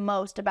upsets me the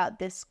most about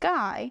this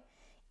guy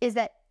is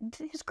that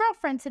his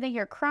girlfriend sitting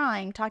here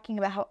crying, talking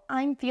about how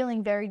I'm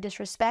feeling very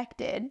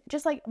disrespected,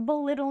 just like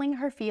belittling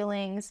her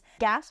feelings,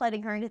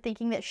 gaslighting her into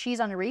thinking that she's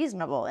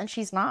unreasonable, and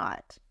she's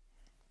not.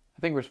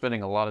 I think we're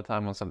spending a lot of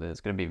time on something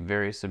that's going to be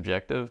very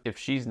subjective. If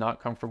she's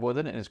not comfortable with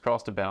it and has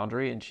crossed a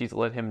boundary and she's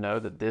let him know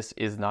that this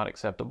is not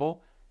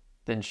acceptable,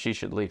 then she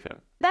should leave him.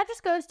 That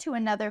just goes to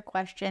another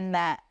question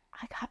that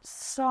I got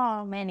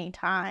so many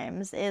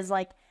times is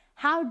like,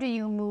 how do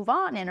you move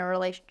on in a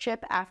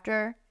relationship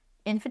after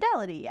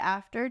infidelity,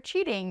 after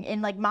cheating?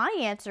 And like my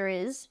answer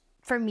is,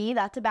 for me,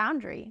 that's a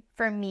boundary.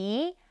 For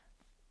me,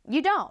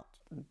 you don't.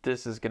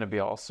 This is going to be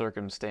all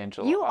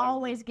circumstantial. You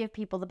always give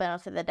people the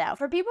benefit of the doubt.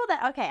 For people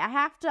that, okay, I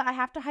have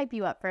to hype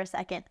you up for a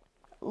second.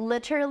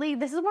 Literally,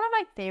 this is one of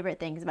my favorite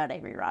things about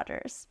Avery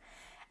Rogers.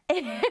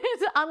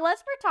 Is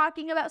unless we're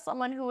talking about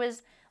someone who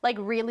has like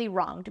really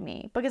wronged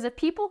me, because if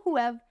people who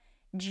have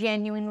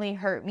genuinely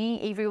hurt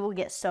me, Avery will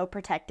get so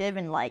protective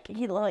and like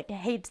he like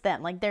hates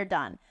them, like they're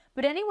done.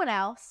 But anyone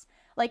else,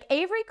 like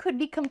Avery could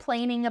be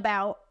complaining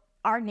about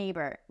our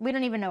neighbor. We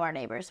don't even know our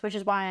neighbors, which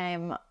is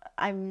why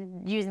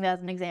I'm using that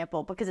as an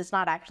example, because it's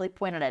not actually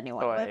pointed at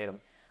anyone. I hate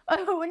him.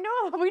 Oh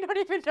no, we don't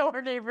even know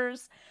our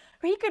neighbors.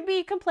 He could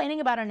be complaining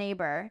about a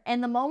neighbor,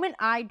 and the moment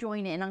I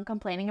join in on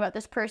complaining about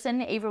this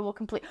person, Avery will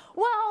complain,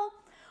 well,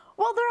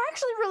 they're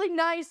actually really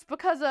nice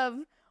because of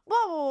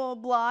blah, blah, blah,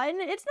 blah,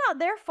 and it's not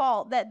their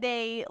fault that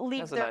they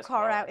leave their nice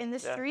car car. out in the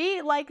Yeah.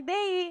 street. Like,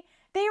 they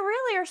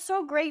really are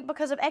so great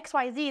because of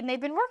XYZ, and they've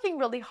been working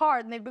really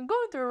hard, and they've been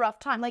going through a rough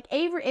time. Like,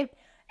 Avery,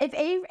 if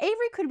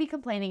Avery could be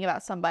complaining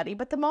about somebody,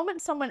 but the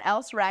moment someone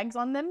else rags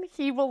on them,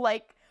 he will,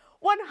 like,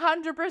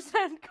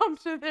 100% come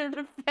to their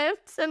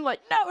defense and like,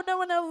 no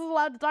one else is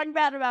allowed to talk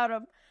bad about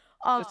him.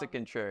 Just a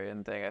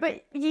contrarian thing, I But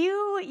think.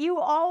 you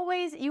will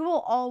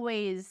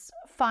always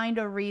find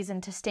a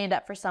reason to stand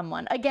up for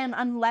someone. Again,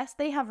 unless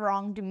they have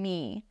wronged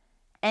me,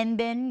 and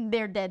then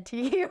they're dead to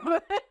you.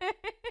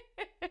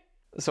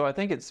 So I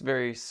think it's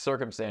very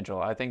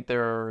circumstantial. I think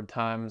there are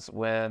times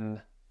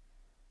when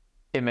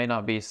it may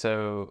not be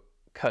so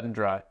cut and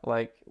dry.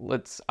 Like,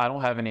 I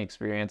don't have any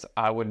experience.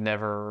 I would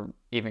never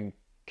even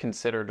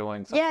consider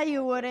doing something. Yeah,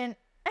 you wouldn't.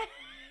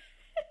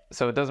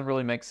 So it doesn't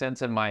really make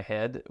sense in my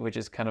head, which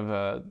is kind of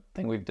a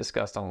thing we've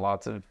discussed on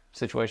lots of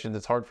situations.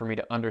 It's hard for me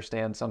to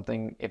understand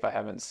something if I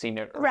haven't seen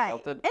it or Right.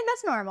 felt it. And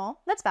that's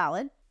normal. That's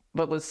valid.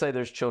 But let's say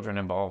there's children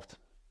involved.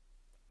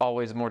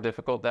 Always more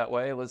difficult that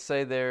way. Let's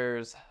say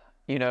there's,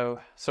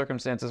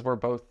 circumstances where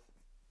both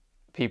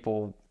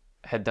people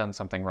had done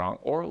something wrong.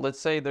 Or let's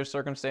say there's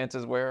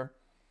circumstances where,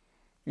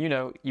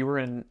 you were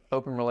in an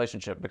open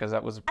relationship, because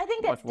that was I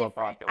think much that's more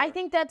different. popular. I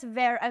think that's a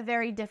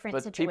very different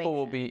But situation. people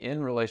will be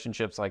in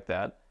relationships like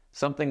that.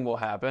 Something will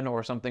happen,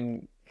 or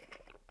something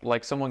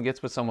like someone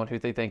gets with someone who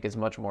they think is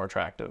much more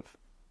attractive,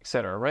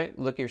 etc. Right?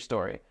 Look at your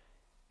story.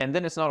 And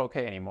then it's not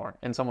okay anymore,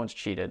 and someone's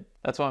cheated.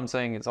 That's why I'm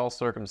saying it's all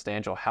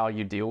circumstantial how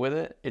you deal with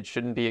it. It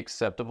shouldn't be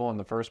acceptable in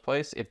the first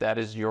place. If that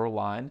is your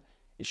line,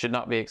 it should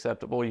not be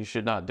acceptable. You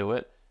should not do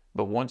it.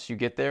 But once you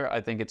get there,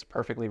 I think it's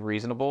perfectly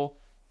reasonable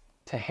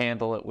to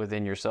handle it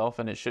within yourself,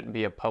 and it shouldn't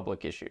be a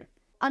public issue.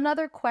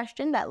 Another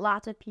question that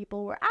lots of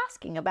people were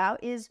asking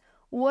about is,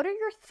 what are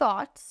your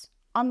thoughts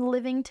on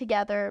living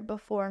together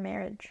before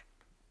marriage?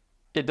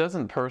 It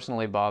doesn't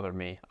personally bother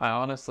me. I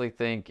honestly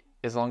think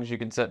as long as you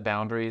can set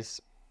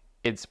boundaries,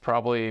 it's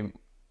probably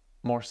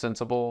more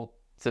sensible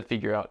to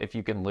figure out if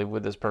you can live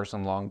with this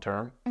person long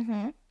term,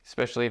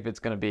 especially if it's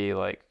going to be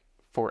like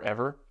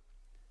forever.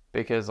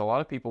 Because a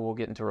lot of people will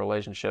get into a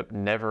relationship,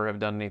 never have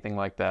done anything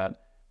like that,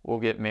 will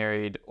get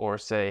married or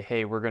say,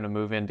 hey, we're going to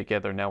move in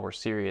together, now we're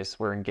serious,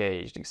 we're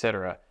engaged,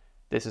 etc.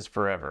 This is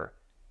forever.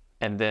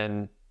 And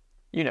then,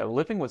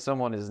 living with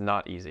someone is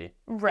not easy.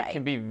 Right. It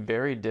can be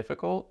very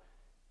difficult,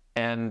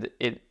 and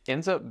it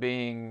ends up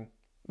being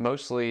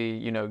mostly,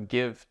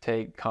 give,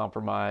 take,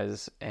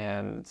 compromise,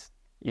 and,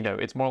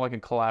 it's more like a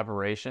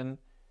collaboration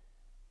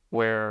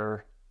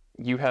where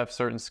you have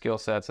certain skill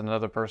sets and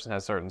another person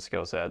has certain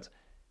skill sets.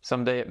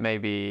 Someday it may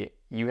be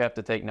you have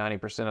to take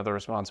 90% of the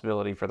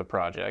responsibility for the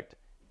project.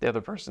 The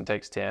other person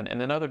takes 10.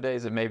 And then other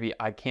days it may be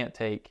I can't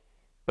take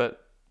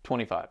but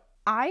 25.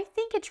 I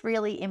think it's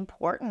really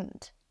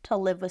important to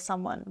live with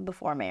someone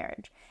before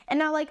marriage. And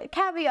now, like, a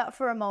caveat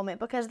for a moment,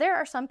 because there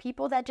are some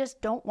people that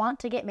just don't want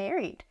to get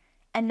married.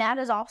 And that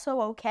is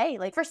also okay.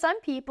 Like, for some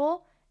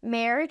people,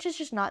 marriage is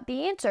just not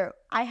the answer.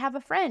 I have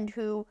a friend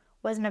who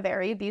was in a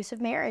very abusive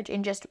marriage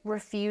and just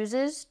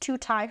refuses to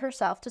tie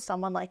herself to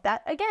someone like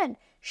that again.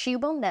 She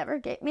will never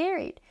get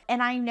married.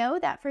 And I know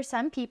that for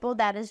some people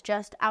that is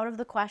just out of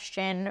the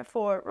question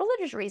for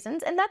religious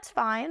reasons, and that's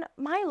fine.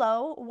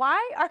 Milo,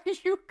 why are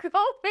you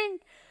going?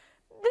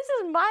 This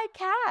is my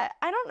cat.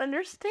 I don't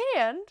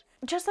understand.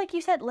 Just like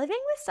you said, living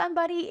with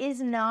somebody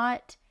is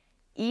not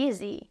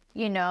easy,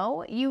 you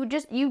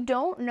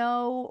don't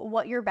know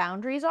what your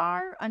boundaries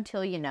are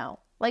until you know.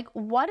 Like,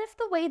 what if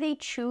the way they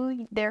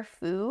chew their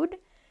food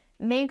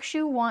makes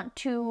you want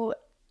to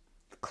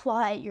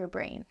claw at your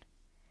brain?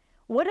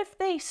 What if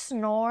they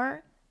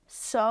snore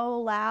so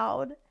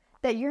loud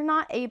that you're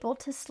not able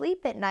to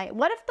sleep at night?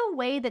 What if the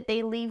way that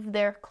they leave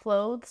their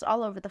clothes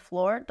all over the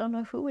floor, don't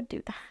know who would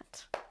do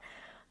that.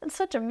 It's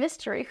such a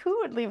mystery. Who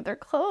would leave their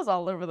clothes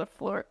all over the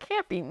floor? It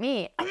can't be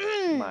me.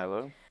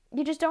 Milo.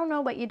 You just don't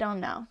know what you don't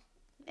know.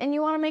 And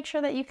you want to make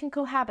sure that you can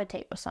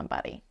cohabitate with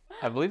somebody.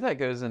 I believe that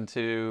goes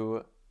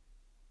into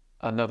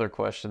another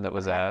question that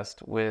was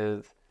asked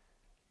with,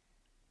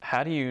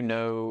 how do you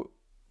know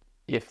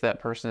if that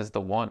person is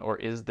the one, or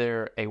is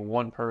there a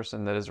one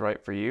person that is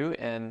right for you?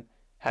 And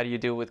how do you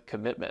deal with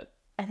commitment?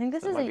 I think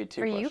this is might be a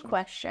two for you questions.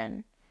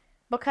 question.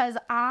 Because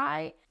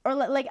I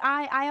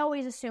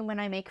always assume when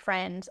I make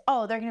friends,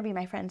 oh, they're going to be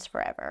my friends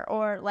forever.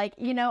 Or like,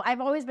 you know,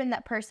 I've always been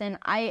that person.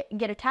 I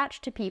get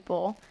attached to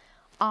people.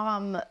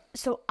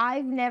 So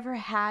I've never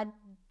had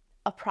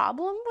a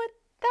problem with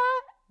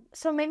that.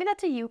 So maybe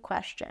that's a you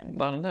question.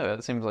 I don't know.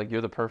 It seems like you're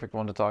the perfect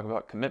one to talk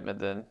about commitment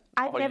then.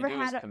 I've All never you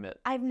do is had commit.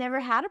 I've never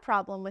had a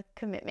problem with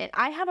commitment.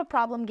 I have a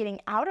problem getting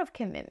out of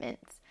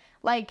commitments.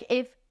 Like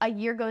if a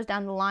year goes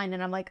down the line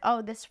and I'm like,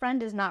 oh, this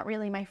friend is not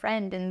really my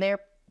friend and they're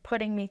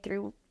putting me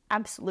through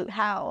absolute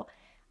hell,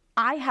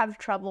 I have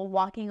trouble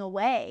walking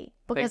away I think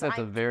because that's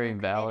a I'm very too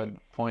valid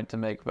committed. point to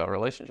make about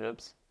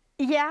relationships.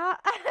 Yeah.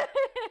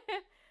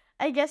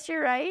 I guess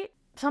you're right.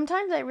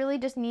 Sometimes I really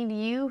just need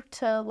you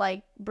to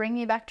like bring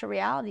me back to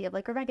reality of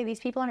like, Rebecca, these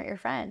people aren't your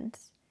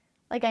friends.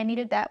 Like I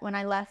needed that when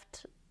I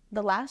left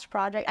the last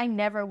project. I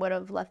never would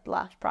have left the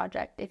last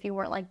project if you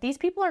weren't like, these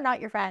people are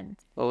not your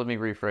friends. Well, let me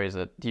rephrase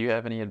it. Do you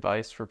have any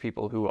advice for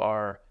people who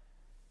are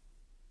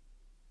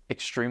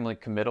extremely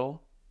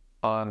committal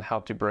on how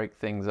to break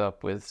things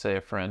up with, say,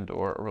 a friend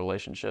or a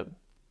relationship?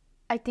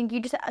 I think you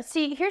just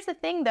see, here's the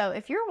thing though,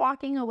 if you're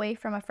walking away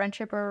from a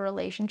friendship or a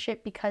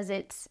relationship because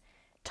it's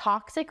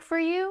toxic for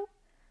you,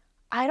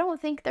 I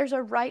don't think there's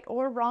a right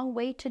or wrong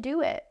way to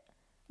do it.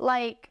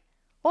 Like,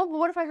 well, but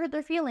what if I hurt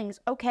their feelings?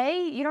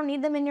 Okay, you don't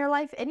need them in your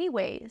life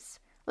anyways.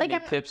 Like,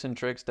 Any tips and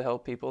tricks to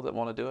help people that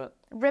want to do it?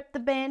 rip the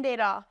Band-Aid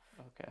off.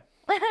 Okay.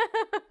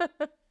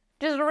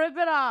 Just rip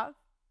it off.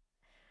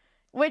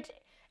 Which,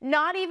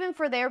 not even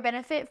for their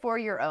benefit, for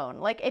your own.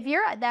 Like, if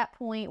you're at that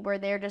point where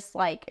they're just,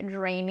 like,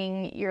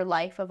 draining your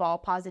life of all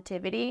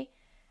positivity,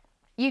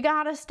 you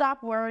gotta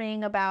stop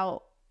worrying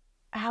about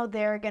how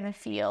they're gonna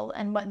feel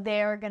and what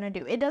they're gonna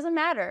do. It doesn't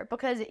matter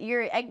because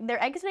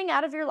they're exiting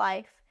out of your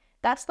life.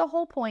 That's the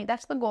whole point.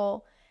 That's the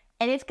goal.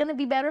 And it's gonna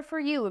be better for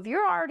you. If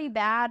you're already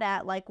bad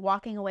at like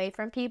walking away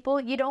from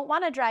people, you don't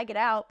want to drag it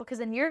out because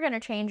then you're gonna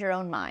change your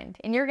own mind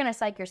and you're gonna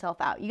psych yourself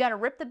out. You gotta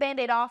rip the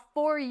Band-Aid off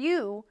for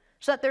you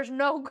so that there's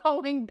no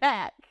going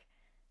back.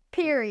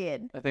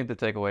 Period. I think the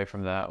takeaway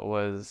from that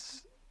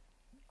was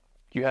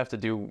you have to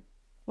do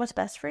What's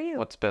best for you?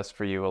 what's best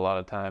for you a lot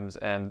of times,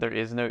 and there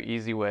is no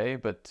easy way,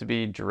 but to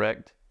be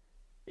direct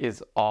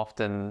is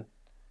often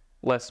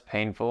less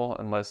painful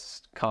and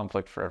less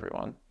conflict for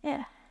everyone.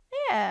 Yeah.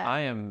 Yeah. I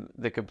am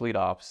the complete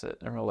opposite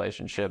in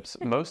relationships.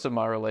 Most of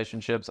my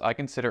relationships, I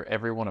consider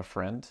everyone a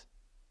friend.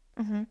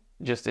 Mm-hmm.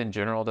 Just in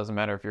general, doesn't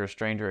matter if you're a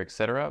stranger,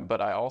 etc.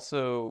 But I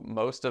also,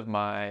 most of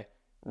my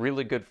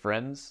really good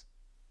friends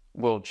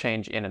will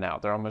change in and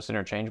out. They're almost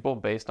interchangeable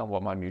based on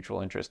what my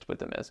mutual interest with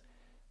them is.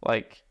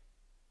 Like,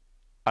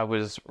 I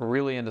was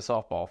really into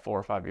softball 4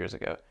 or 5 years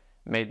ago.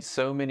 Made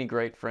so many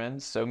great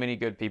friends, so many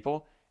good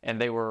people, and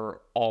they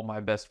were all my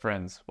best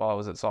friends while I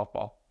was at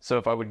softball. So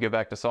if I would go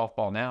back to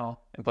softball now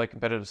and play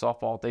competitive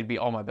softball, they'd be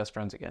all my best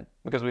friends again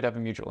because we'd have a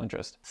mutual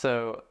interest.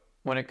 So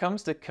when it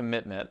comes to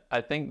commitment,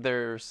 I think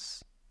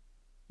there's,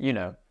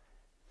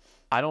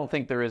 I don't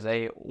think there is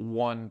a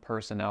one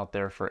person out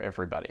there for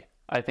everybody.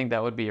 I think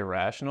that would be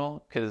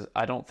irrational because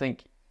I don't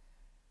think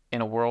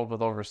in a world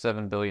with over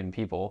 7 billion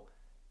people,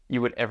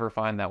 you would ever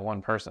find that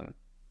one person.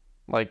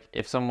 Like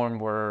if someone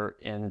were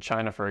in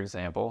China, for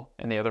example,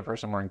 and the other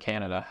person were in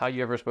Canada, how are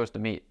you ever supposed to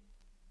meet?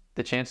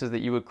 The chances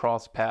that you would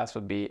cross paths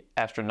would be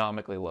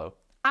astronomically low.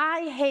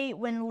 I hate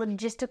when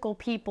logistical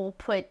people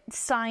put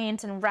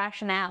science and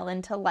rationale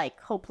into like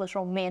hopeless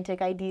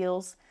romantic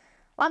ideals.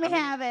 Let me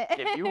have it.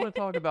 If you want to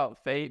talk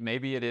about fate,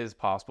 maybe it is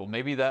possible.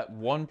 Maybe that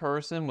one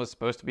person was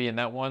supposed to be in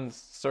that one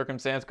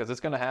circumstance because it's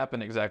going to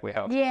happen exactly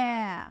how it's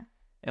Yeah.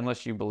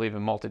 unless you believe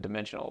in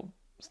multidimensional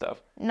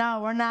stuff.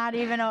 No, we're not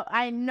even.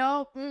 I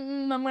know.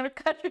 I'm going to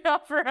cut you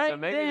off right So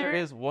maybe there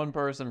is one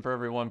person for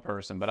every one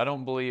person, but I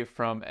don't believe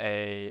from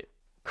a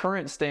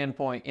current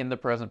standpoint in the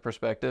present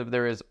perspective,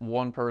 there is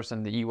one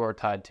person that you are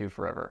tied to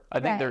forever. I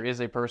think Right. there is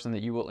a person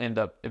that you will end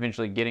up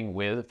eventually getting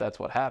with if that's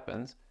what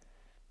happens.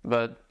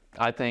 But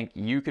I think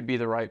you could be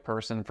the right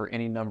person for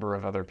any number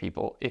of other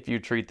people. If you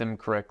treat them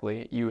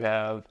correctly, you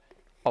have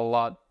a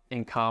lot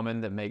in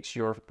common that makes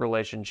your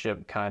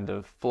relationship kind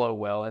of flow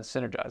well and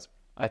synergize.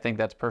 I think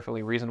that's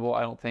perfectly reasonable.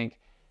 I don't think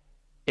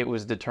it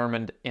was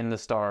determined in the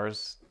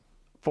stars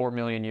 4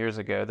 million years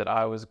ago that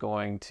I was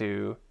going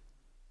to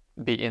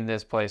be in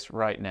this place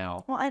right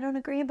now. Well, I don't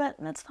agree, but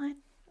that's fine.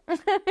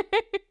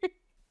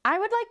 I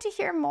would like to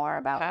hear more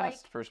about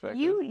Past like perspective.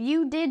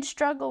 you did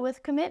struggle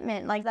with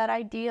commitment, like that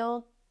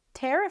ideal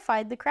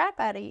terrified the crap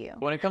out of you.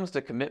 When it comes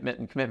to commitment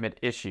and commitment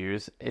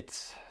issues,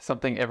 it's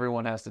something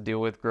everyone has to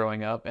deal with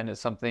growing up, and it's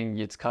something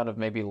it's kind of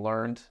maybe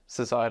learned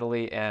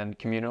societally and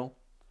communal.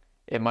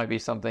 It might be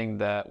something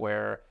that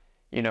where,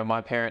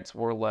 my parents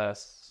were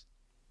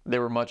they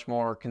were much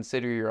more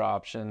consider your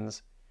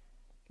options,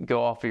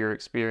 go off of your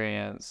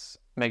experience,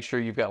 make sure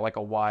you've got like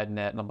a wide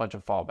net and a bunch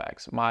of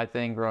fallbacks. My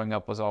thing growing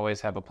up was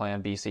always have a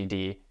plan B, C,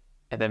 D,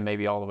 and then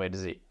maybe all the way to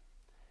Z.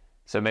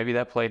 So maybe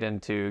that played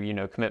into,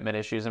 commitment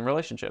issues and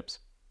relationships.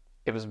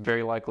 It was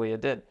very likely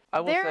it did. I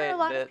will There say are a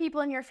lot that of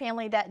people in your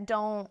family that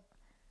don't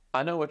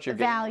I know what you're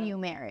getting at. value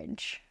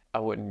marriage. I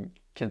wouldn't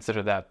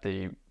consider that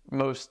the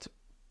most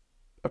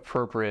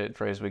appropriate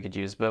phrase we could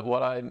use, but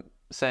what I'm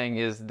saying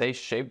is they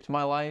shaped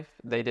my life.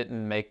 They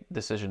didn't make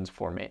decisions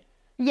for me.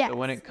 Yes. So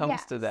when it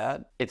comes to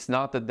that, it's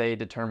not that they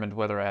determined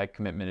whether I had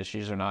commitment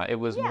issues or not. It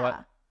was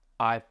what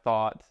I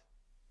thought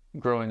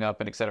growing up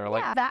and et cetera.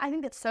 Like, I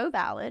think that's so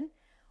valid.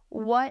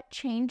 What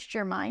changed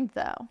your mind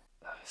though?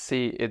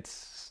 see,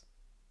 it's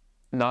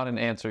not an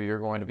answer you're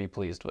going to be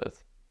pleased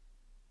with.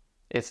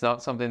 It's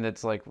not something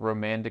that's like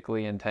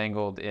romantically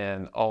entangled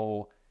in,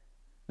 oh,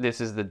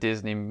 this is the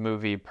Disney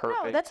movie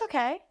perfect. No, that's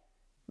okay.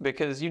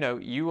 Because,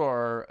 you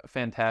are a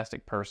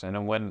fantastic person.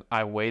 And when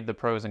I weighed the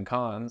pros and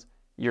cons,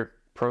 your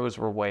pros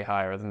were way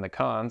higher than the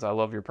cons. I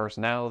love your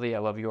personality. I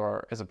love you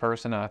as a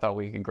person. And I thought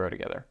we could grow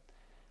together.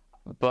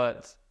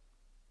 But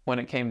when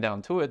it came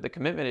down to it, the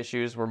commitment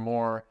issues were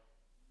more,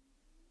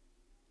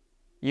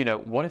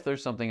 what if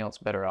there's something else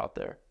better out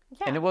there?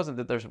 Yeah. And it wasn't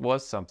that there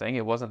was something.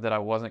 It wasn't that I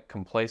wasn't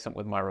complacent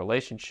with my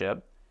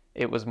relationship.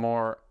 It was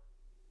more,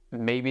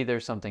 maybe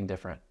there's something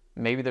different.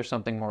 Maybe there's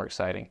something more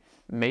exciting.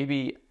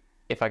 Maybe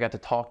if I got to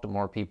talk to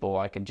more people,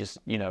 I could just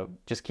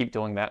keep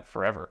doing that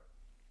forever.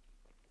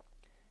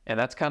 And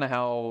that's kind of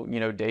how,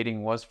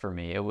 dating was for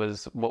me. It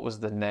was, what was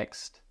the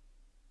next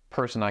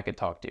person I could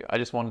talk to? I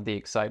just wanted the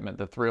excitement,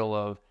 the thrill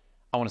of,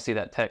 I want to see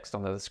that text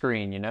on the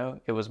screen,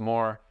 It was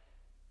more,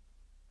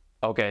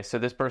 okay, so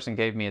this person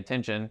gave me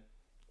attention.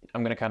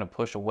 I'm going to kind of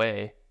push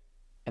away,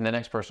 and the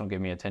next person will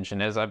give me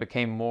attention. As I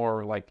became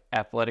more like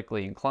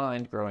athletically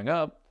inclined growing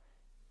up,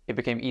 it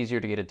became easier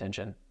to get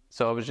attention.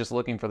 So I was just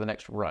looking for the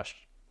next rush.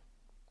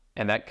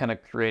 And that kind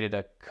of created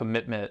a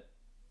commitment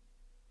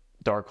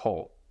dark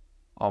hole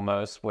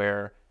almost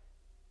where,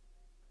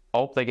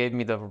 oh, they gave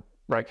me the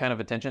right kind of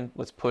attention.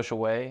 Let's push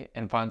away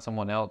and find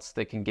someone else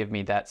that can give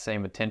me that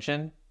same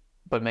attention,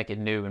 but make it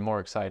new and more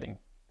exciting.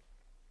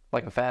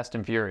 Like a Fast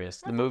and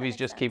Furious. The movies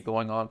just keep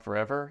going on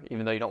forever,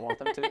 even though you don't want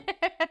them to.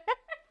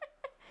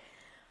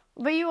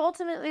 But you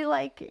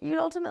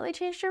ultimately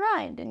changed your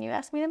mind and you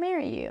asked me to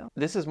marry you.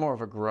 This is more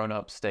of a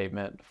grown-up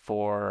statement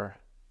for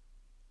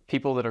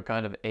people that are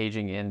kind of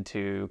aging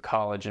into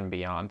college and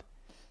beyond,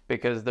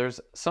 because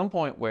there's some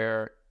point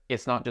where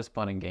it's not just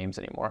fun and games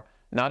anymore.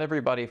 Not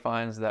everybody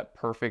finds that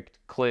perfect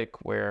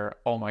click where,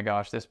 oh my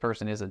gosh, this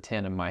person is a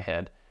 10 in my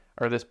head,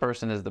 or this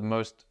person is the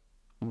most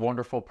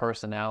wonderful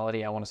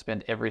personality. I want to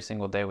spend every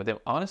single day with them.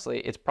 Honestly,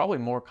 it's probably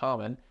more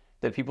common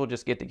that people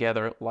just get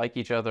together, like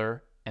each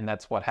other, and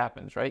that's what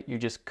happens, right? You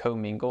just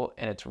commingle,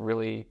 and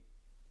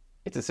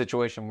it's a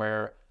situation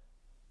where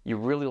you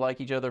really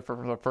like each other for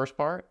the first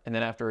part, and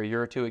then after a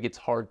year or two, it gets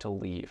hard to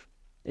leave,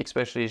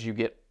 especially as you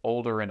get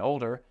older and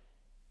older,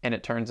 and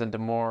it turns into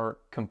more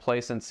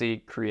complacency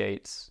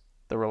creates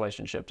the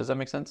relationship. Does that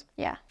make sense?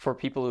 Yeah. For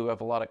people who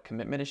have a lot of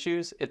commitment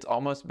issues, it's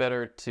almost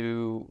better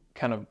to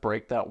kind of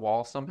break that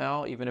wall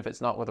somehow, even if it's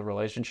not with a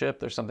relationship.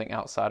 There's something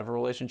outside of a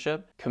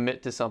relationship.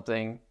 Commit to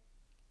something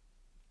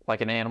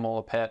like an animal,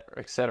 a pet,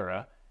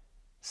 etc.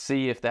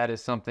 See if that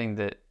is something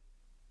that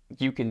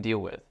you can deal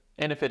with.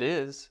 And if it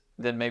is,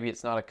 then maybe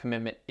it's not a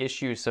commitment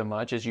issue so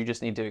much as you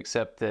just need to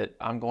accept that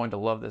I'm going to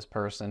love this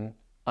person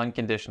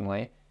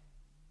unconditionally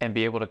and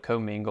be able to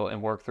commingle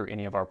and work through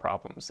any of our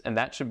problems. And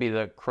that should be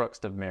the crux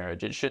of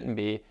marriage. It shouldn't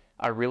be,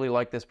 I really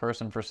like this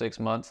person for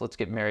 6 months, let's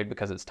get married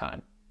because it's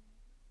time.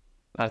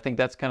 I think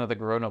that's kind of the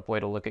grown-up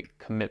way to look at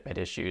commitment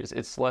issues.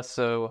 It's less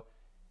so,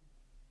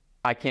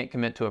 I can't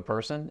commit to a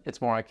person. It's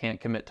more, I can't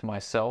commit to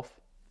myself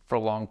for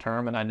long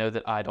term. And I know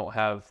that I don't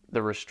have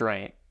the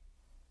restraint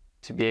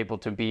to be able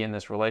to be in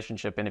this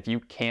relationship. And if you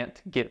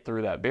can't get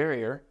through that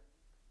barrier,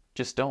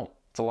 just don't.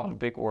 It's a lot of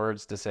big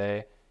words to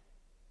say.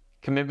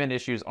 Commitment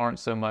issues aren't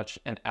so much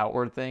an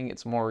outward thing.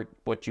 It's more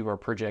what you are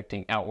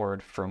projecting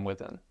outward from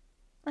within.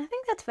 I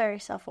think that's very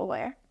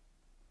self-aware.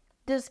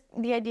 Does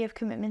the idea of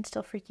commitment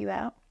still freak you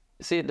out?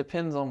 See, it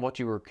depends on what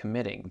you were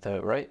committing though,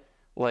 right?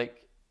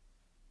 Like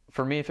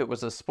for me, if it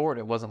was a sport,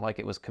 it wasn't like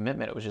it was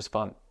commitment. It was just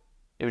fun.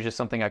 It was just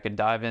something I could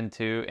dive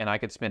into, and I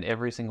could spend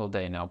every single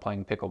day now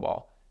playing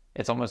pickleball.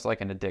 It's almost like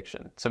an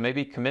addiction. So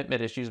maybe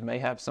commitment issues may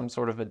have some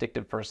sort of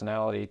addictive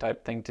personality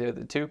type thing to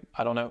it too.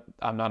 I don't know.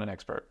 I'm not an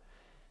expert.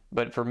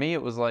 But for me,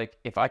 it was like,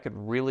 if I could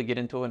really get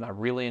into it and I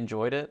really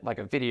enjoyed it, like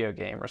a video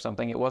game or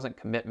something, it wasn't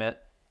commitment.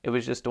 It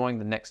was just doing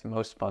the next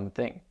most fun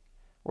thing.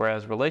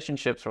 Whereas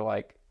relationships are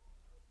like,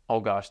 oh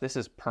gosh, this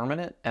is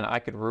permanent and I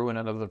could ruin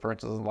another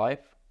person's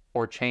life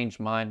or change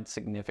mine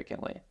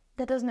significantly.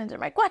 that doesn't answer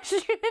my question.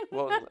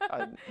 Well,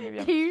 maybe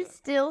I'm Do you just,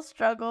 still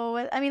struggle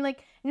with, I mean,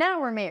 like, now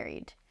we're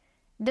married.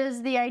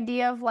 Does the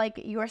idea of, like,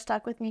 you're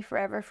stuck with me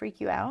forever freak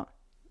you out?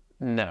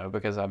 no,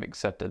 because I've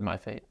accepted my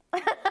fate.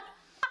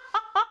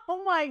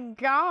 Oh my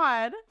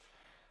God.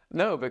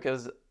 No,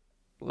 because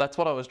that's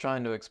what I was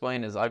trying to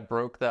explain is I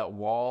broke that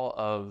wall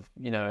of,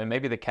 and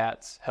maybe the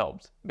cats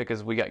helped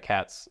because we got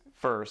cats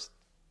first.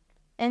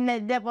 And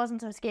that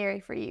wasn't so scary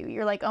for you.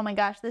 You're like, oh my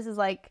gosh, this is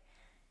like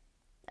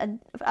an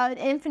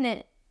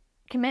infinite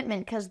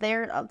commitment because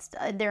they're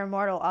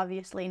immortal,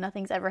 obviously.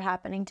 Nothing's ever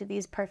happening to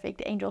these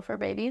perfect angel fur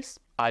babies.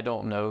 I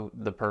don't know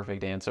the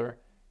perfect answer.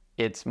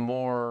 It's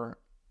more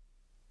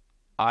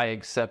I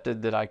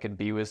accepted that I could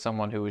be with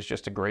someone who was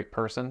just a great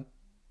person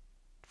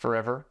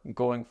forever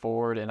going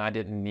forward, and I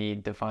didn't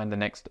need to find the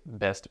next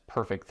best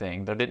perfect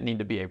thing. There didn't need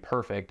to be a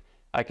perfect.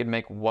 I could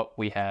make what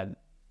we had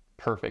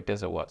perfect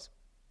as it was.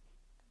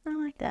 I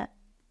like that.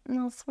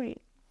 Oh, sweet.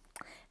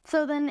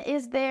 So then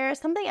is there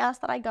something else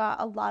that I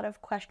got a lot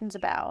of questions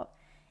about,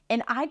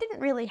 and I didn't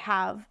really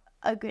have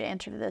a good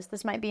answer to this.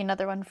 This might be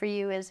another one for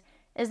you. Is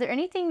there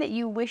anything that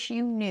you wish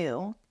you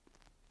knew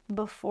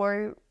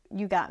before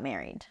you got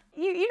married?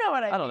 You know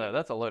what I mean? I don't know.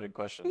 That's a loaded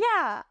question.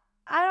 Yeah.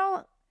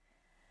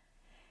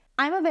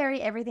 I'm a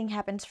very everything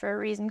happens for a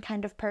reason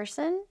kind of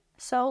person.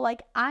 So,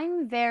 like,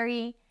 I'm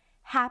very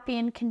happy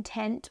and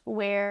content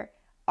where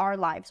our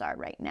lives are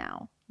right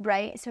now,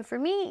 right? So for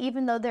me,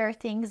 even though there are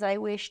things I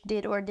wish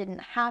did or didn't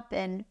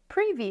happen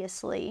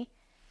previously,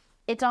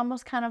 it's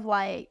almost kind of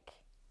like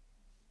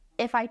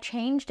if I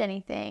changed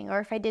anything or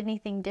if I did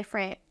anything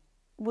different,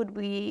 would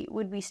we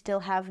still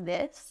have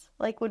this?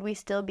 Like, would we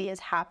still be as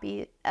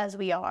happy as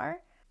we are?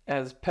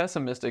 As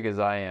pessimistic as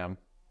I am,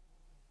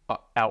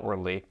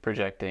 outwardly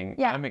projecting,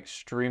 Yeah. I'm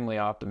extremely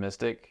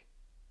optimistic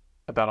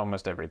about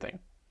almost everything.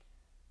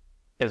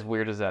 As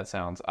weird as that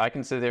sounds, I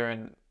can sit there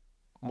and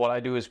what I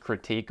do is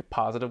critique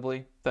positively.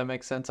 If that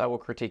makes sense. I will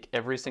critique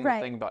every single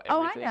Right. thing about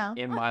Oh, I everything know.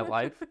 in my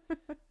life,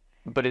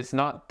 but it's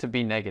not to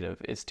be negative.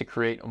 It's to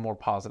create a more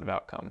positive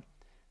outcome.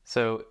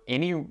 So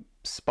any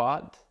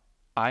spot,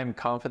 I'm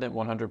confident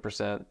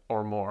 100%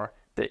 or more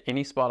that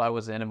any spot I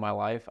was in my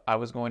life, I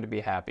was going to be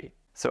happy.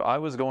 So I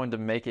was going to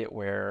make it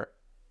where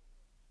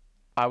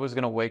I was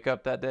going to wake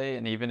up that day,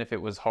 and even if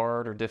it was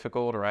hard or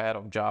difficult or I had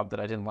a job that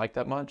I didn't like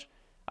that much,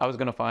 I was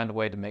going to find a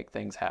way to make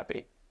things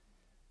happy.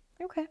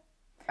 Okay.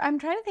 I'm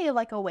trying to think of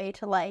like a way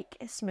to like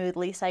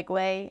smoothly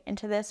segue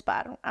into this,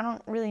 but I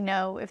don't really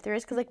know if there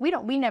is, because like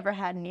we never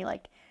had any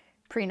like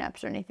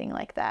prenups or anything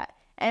like that.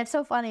 And it's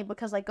so funny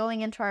because like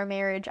going into our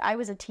marriage, I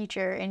was a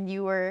teacher and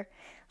you were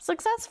a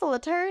successful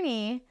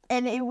attorney,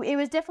 and it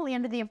was definitely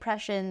under the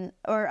impression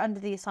or under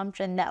the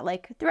assumption that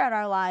like throughout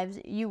our lives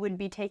you would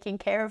be taking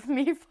care of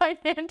me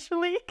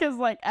financially because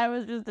like I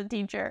was just a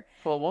teacher.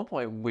 Well, at one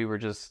point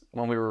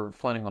when we were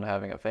planning on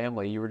having a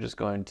family, you were just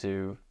going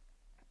to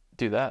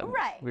do that.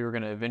 Right. We were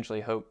going to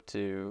eventually hope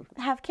to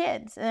Have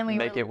kids, and then we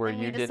make it where then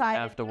we you didn't decided,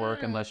 have to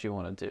work unless you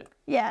wanted to,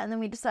 Yeah, and then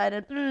we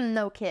decided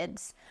no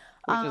kids.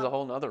 which is a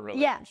whole nother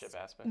Yes.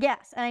 relationship aspect.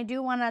 Yes, and I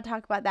do want to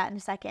talk about that in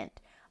a second.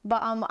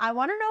 But I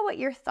want to know what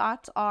your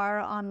thoughts are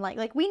on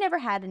like we never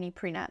had any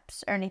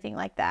prenups or anything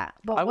like that.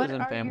 But I what was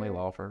in are family your-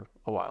 law for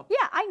a while.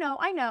 Yeah, I know.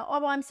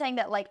 Well, I'm saying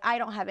that like I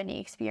don't have any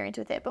experience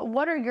with it. But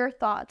what are your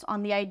thoughts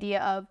on the idea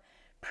of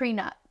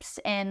prenups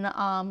and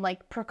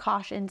like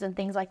precautions and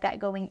things like that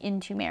going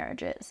into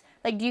marriages?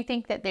 Like, do you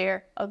think that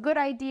they're a good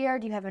idea, or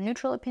do you have a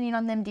neutral opinion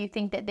on them? Do you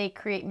think that they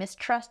create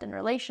mistrust in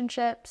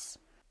relationships?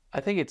 I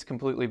think it's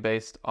completely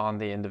based on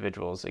the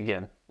individuals.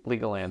 Again,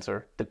 legal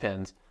answer,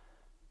 depends.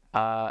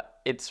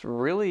 It's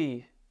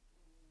really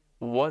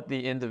what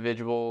the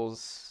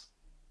individuals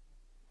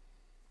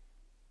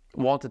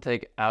want to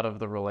take out of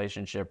the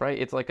relationship, right?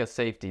 It's like a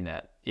safety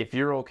net. If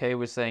you're okay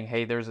with saying,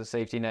 hey, there's a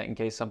safety net in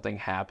case something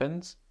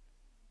happens,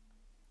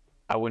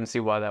 I wouldn't see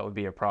why that would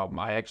be a problem.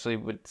 I actually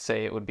would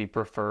say it would be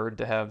preferred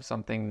to have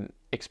something,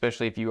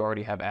 especially if you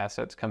already have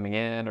assets coming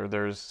in, or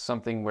there's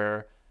something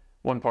where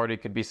one party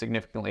could be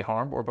significantly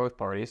harmed, or both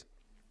parties,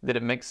 that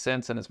it makes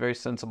sense and it's very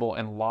sensible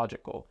and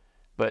logical.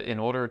 But in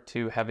order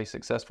to have a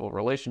successful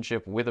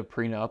relationship with a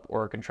prenup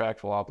or a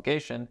contractual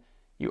obligation,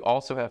 you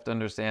also have to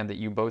understand that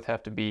you both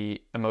have to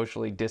be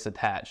emotionally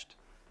disattached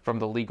from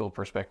the legal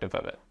perspective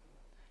of it.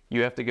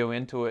 You have to go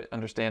into it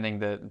understanding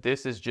that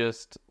this is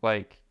just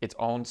like its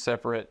own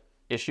separate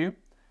issue.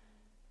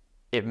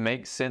 It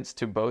makes sense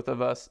to both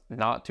of us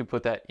not to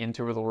put that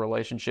into the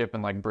relationship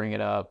and like bring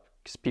it up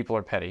because people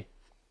are petty.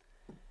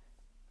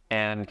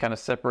 And kind of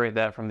separate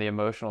that from the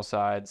emotional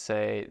side,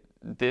 say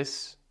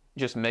this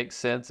just makes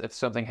sense if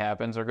something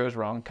happens or goes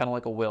wrong, kind of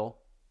like a will.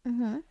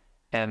 Mm-hmm.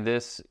 And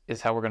this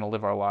is how we're going to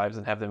live our lives,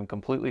 and have them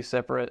completely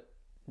separate.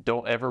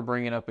 Don't ever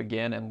bring it up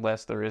again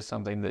unless there is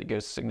something that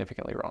goes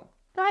significantly wrong.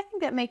 No, I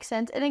think that makes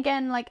sense. And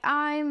again, like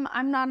I'm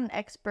not an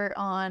expert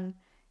on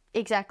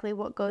exactly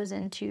what goes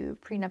into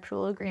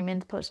prenuptial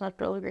agreements,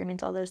 postnuptial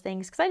agreements, all those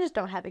things, because I just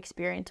don't have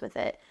experience with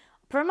it.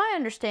 From my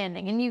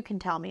understanding, and you can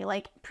tell me,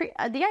 like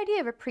the idea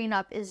of a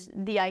prenup is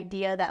the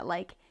idea that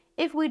like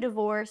if we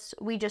divorce,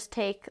 we just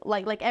take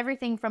like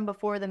everything from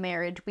before the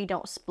marriage, we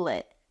don't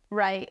split,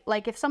 right?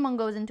 Like if someone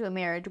goes into a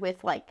marriage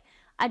with like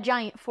a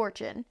giant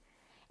fortune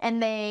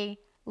and they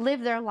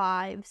live their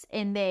lives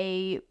and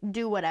they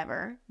do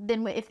whatever,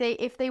 then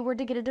if they were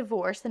to get a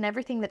divorce, then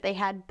everything that they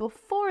had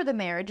before the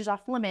marriage is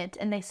off limits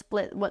and they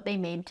split what they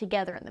made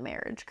together in the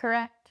marriage,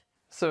 correct?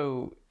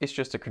 So it's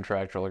just a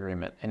contractual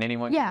agreement, and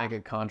anyone Yeah. can make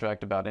a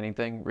contract about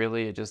anything.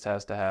 Really, it just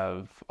has to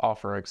have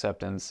offer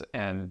acceptance,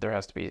 and there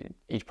has to be,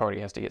 each party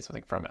has to get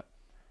something from it.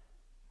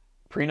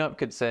 Prenup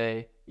could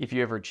say, if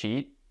you ever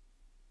cheat,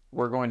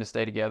 we're going to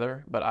stay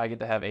together, but I get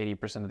to have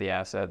 80% of the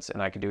assets,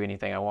 and I can do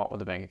anything I want with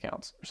the bank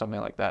accounts, or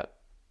something like that.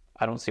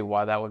 I don't see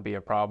why that would be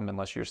a problem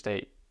unless your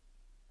state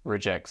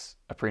rejects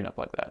a prenup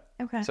like that.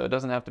 Okay. So it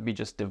doesn't have to be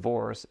just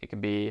divorce. It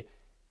can be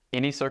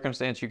any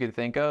circumstance you could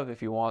think of.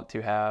 If you want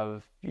to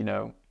have,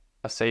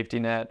 a safety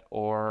net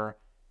or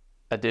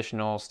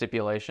additional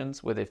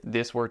stipulations with, if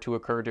this were to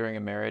occur during a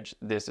marriage,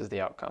 this is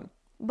the outcome.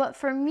 But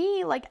for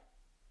me, like,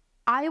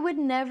 I would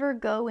never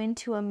go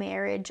into a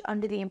marriage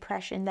under the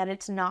impression that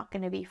it's not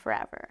going to be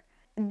forever.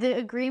 The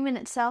agreement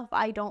itself,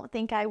 I don't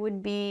think I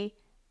would be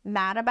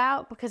mad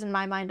about, because in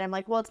my mind, I'm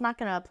like, well, it's not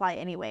going to apply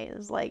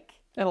anyways. Like,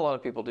 And a lot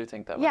of people do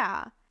think that way.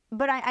 yeah.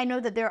 But I know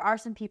that there are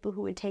some people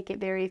who would take it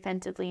very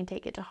offensively and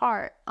take it to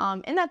heart.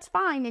 And that's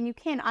fine, and you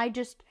can.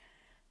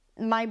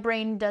 My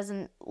brain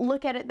doesn't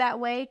look at it that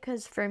way,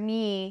 because for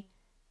me,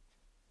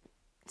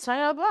 it's not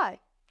going to apply.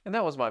 And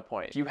that was my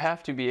point. You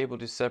have to be able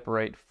to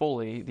separate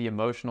fully the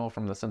emotional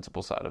from the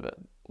sensible side of it.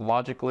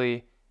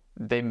 Logically,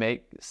 they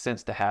make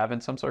sense to have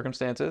in some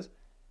circumstances.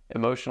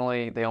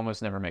 Emotionally, they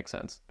almost never make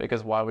sense,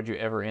 because why would you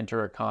ever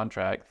enter a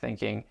contract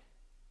thinking,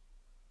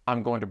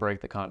 I'm going to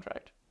break the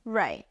contract?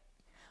 Right.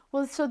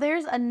 Well, so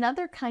there's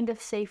another kind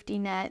of safety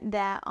net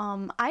that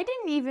I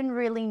didn't even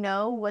really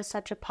know was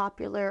such a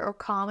popular or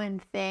common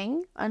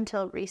thing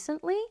until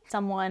recently.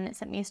 Someone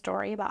sent me a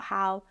story about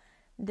how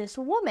this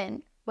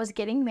woman was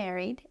getting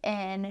married,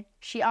 and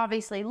she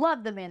obviously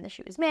loved the man that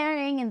she was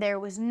marrying, and there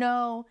was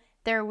no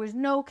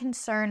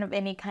concern of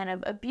any kind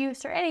of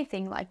abuse or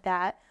anything like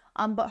that.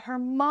 But her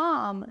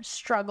mom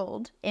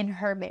struggled in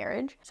her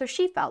marriage, so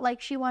she felt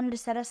like she wanted to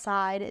set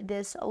aside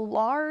this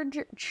large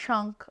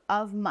chunk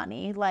of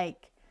money,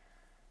 like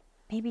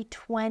maybe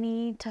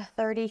 $20,000 to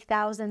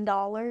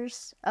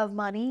 $30,000 of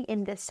money,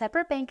 in this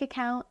separate bank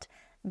account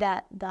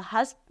that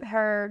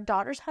her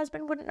daughter's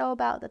husband wouldn't know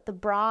about, that the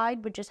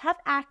bride would just have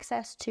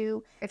access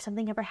to if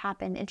something ever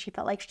happened and she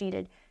felt like she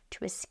needed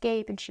to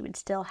escape, and she would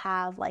still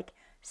have like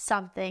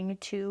something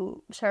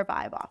to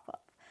survive off of.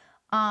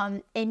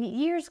 And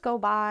years go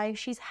by,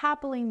 she's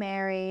happily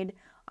married.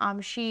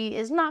 She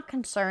is not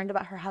concerned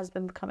about her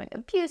husband becoming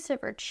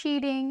abusive or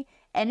cheating,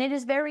 and it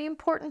is very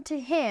important to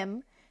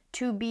him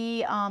to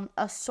be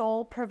a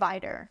sole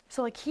provider.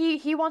 So like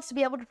he wants to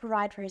be able to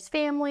provide for his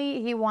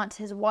family. He wants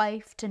his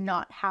wife to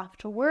not have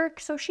to work,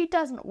 so she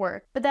doesn't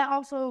work. But that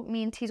also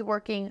means he's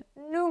working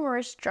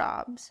numerous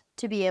jobs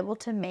to be able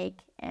to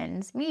make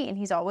ends meet. And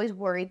he's always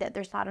worried that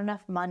there's not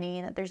enough money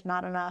and that there's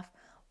not enough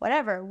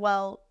whatever.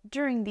 Well,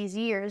 during these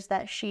years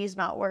that she's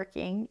not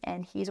working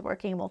and he's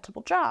working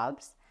multiple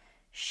jobs,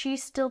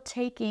 she's still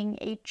taking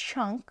a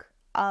chunk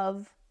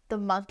of the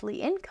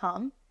monthly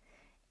income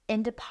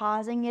and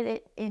depositing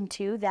it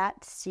into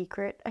that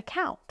secret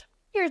account.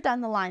 Years down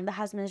the line, the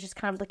husband is just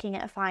kind of looking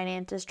at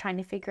finances, trying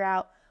to figure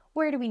out,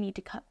 where do we need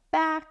to cut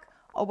back,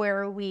 or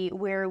where are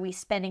we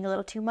spending a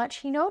little too much?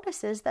 He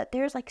notices that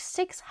there's like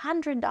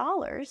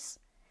 $600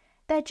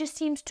 that just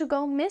seems to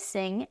go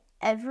missing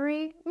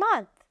every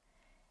month.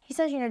 He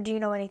says, do you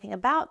know anything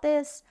about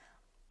this?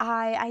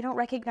 I don't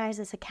recognize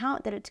this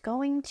account that it's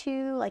going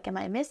to. Like, am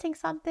I missing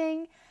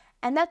something?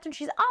 And that's when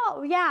she's,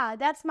 oh yeah,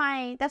 that's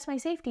my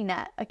safety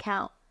net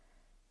account.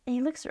 And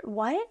he looks at her,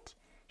 what?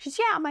 She's,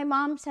 yeah, my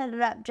mom set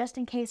it up just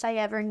in case I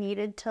ever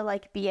needed to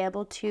like be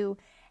able to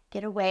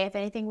get away if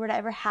anything were to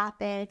ever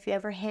happen, if you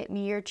ever hit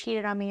me or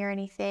cheated on me or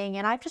anything.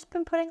 And I've just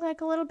been putting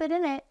like a little bit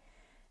in it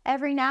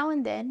every now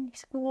and then.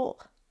 He's like, well,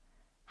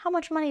 how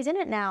much money's in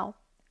it now?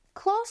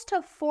 Close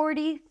to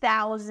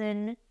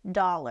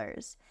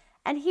 $40,000.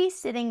 And he's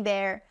sitting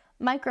there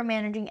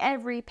micromanaging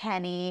every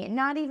penny,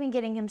 not even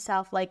getting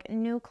himself like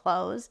new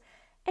clothes.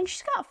 And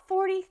she's got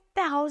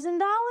 $40,000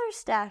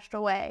 stashed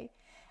away.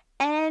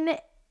 And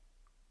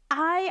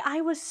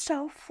I was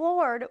so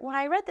floored when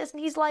I read this.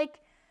 And he's like,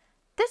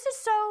 this is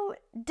so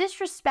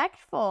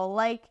disrespectful.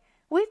 Like,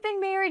 we've been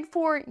married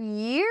for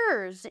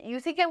years. You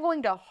think I'm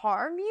going to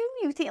harm you?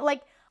 You think,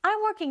 like, I'm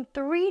working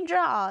 3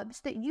 jobs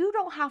that you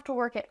don't have to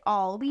work at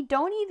all. We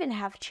don't even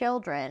have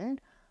children.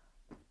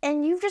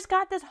 And you've just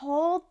got this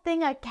whole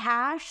thing of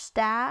cash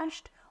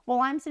stashed while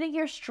I'm sitting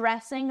here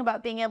stressing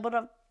about being able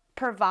to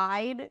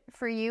provide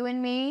for you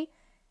and me.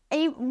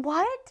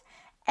 What?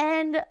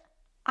 And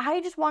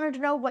I just wanted to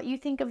know what you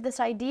think of this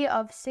idea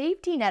of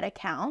safety net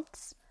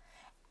accounts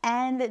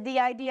and the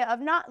idea of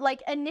not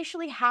like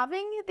initially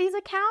having these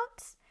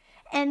accounts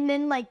and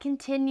then like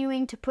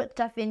continuing to put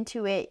stuff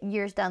into it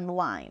years down the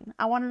line.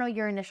 I want to know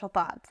your initial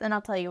thoughts, and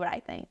I'll tell you what I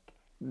think.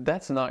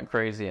 That's not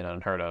crazy and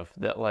unheard of.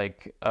 That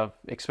like,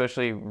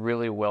 especially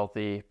really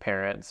wealthy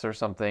parents or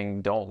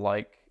something don't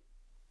like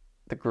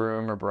the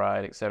groom or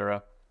bride,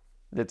 etc.,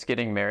 that's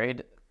getting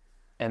married,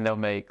 and they'll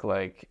make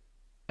like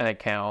an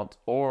account,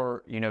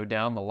 or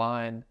down the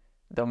line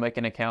they'll make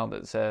an account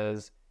that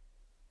says,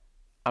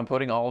 I'm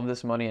putting all of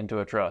this money into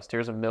a trust.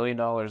 Here's $1 million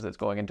that's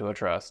going into a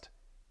trust.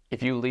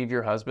 If you leave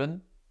your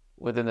husband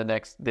within the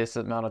next this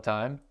amount of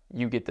time,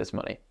 you get this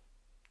money,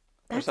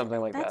 or something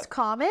like that. That's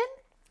common?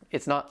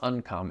 It's not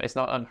uncommon. It's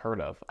not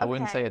unheard of. I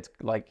wouldn't say it's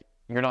like,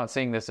 you're not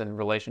seeing this in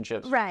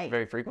relationships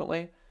very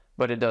frequently,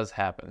 but it does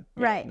happen.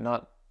 Right.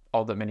 Not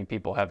all that many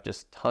people have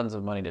just tons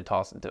of money to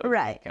toss into an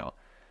account,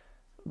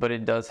 but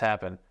it does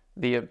happen.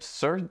 The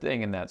absurd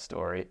thing in that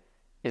story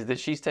is that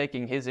she's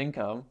taking his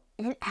income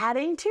and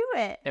adding to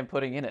it and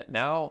putting in it.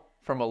 Now,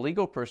 from a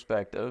legal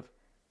perspective,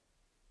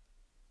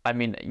 I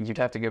mean, you'd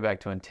have to go back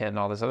to intent and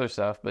all this other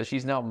stuff, but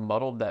she's now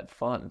muddled that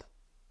fund.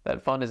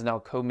 That fund is now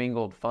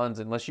commingled funds.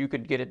 Unless you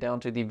could get it down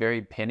to the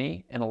very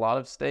penny in a lot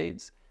of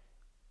states,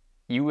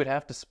 you would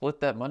have to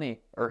split that money,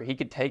 or he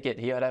could take it.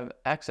 He would have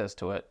access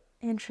to it.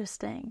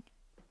 Interesting.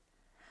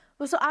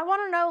 Well, so I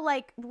want to know,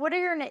 like, what are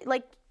your,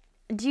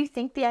 do you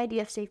think the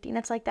idea of safety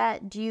nets like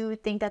that, do you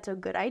think that's a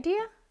good idea?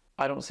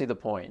 I don't see the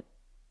point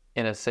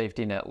in a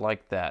safety net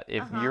like that.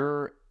 If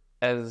you're,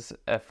 as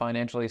a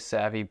financially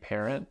savvy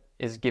parent,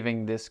 is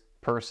giving this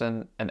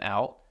person an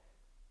out,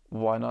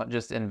 why not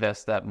just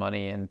invest that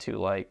money into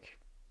like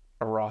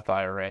a Roth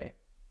IRA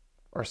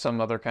or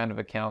some other kind of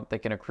account that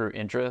can accrue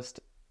interest,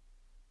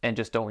 and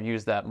just don't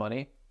use that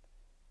money?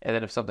 And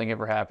then if something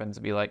ever happens,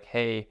 be like,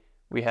 hey,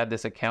 we had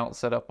this account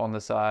set up on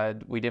the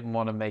side. We didn't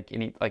want to make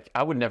any, like,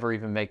 I would never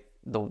even make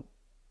the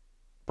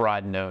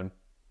bride known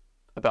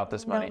about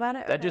this money.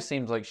 That just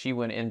seems like she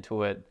went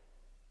into it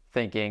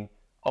thinking,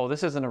 oh,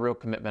 this isn't a real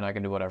commitment. I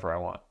can do whatever I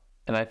want.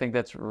 And I think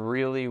that's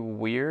really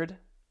weird.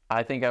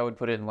 I think I would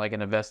put it in like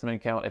an investment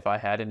account if I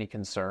had any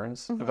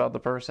concerns about the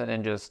person,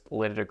 and just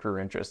let it accrue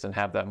interest and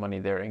have that money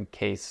there in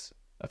case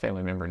a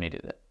family member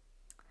needed it.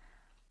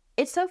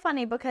 It's so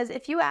funny because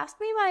if you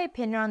asked me my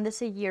opinion on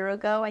this a year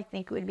ago, I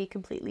think it would be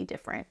completely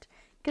different.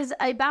 Because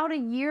about a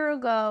year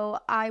ago,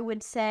 I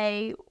would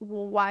say,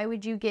 well, why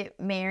would you get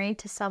married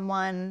to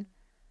someone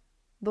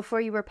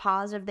before you were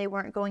positive they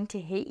weren't going to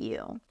hit you?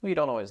 Well, you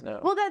don't always know.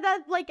 Well,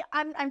 that like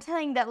I'm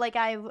saying that like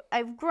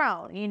I've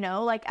grown,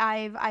 like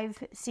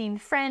I've seen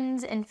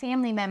friends and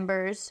family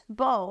members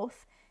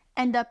both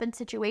end up in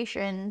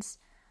situations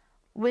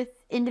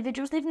with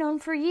individuals they've known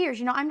for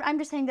years. I'm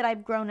just saying that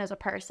I've grown as a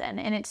person,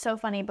 and it's so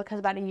funny because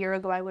about a year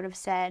ago I would have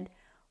said,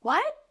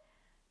 what?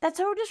 That's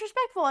so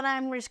disrespectful. And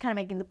I'm just kind of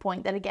making the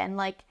point that, again,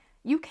 like,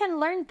 you can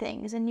learn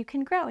things and you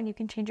can grow and you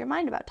can change your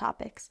mind about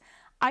topics.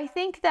 I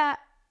think that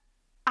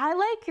I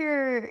like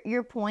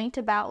your point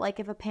about,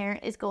 like, if a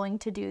parent is going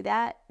to do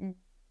that,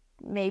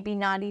 maybe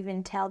not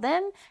even tell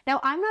them. Now,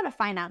 I'm not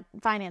a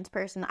finance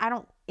person. I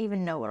don't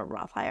even know what a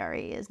Roth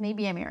IRA is.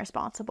 Maybe I'm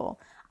irresponsible.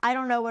 I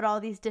don't know what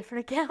all these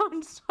different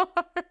accounts are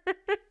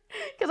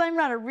because I'm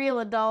not a real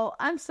adult.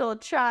 I'm still a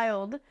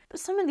child.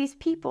 But some of these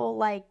people,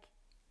 like,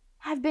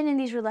 have been in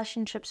these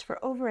relationships for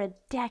over a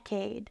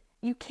decade.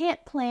 You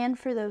can't plan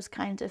for those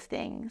kinds of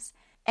things.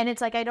 And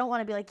it's like, I don't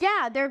want to be like,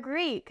 yeah, they're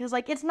great, because,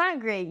 like, it's not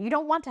great. You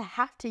don't want to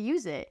have to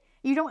use it.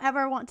 You don't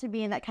ever want to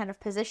be in that kind of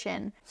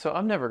position. So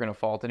I'm never going to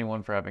fault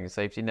anyone for having a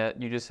safety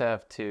net. You just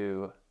have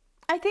to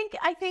I think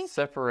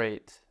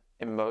separate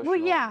emotional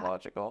and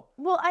logical.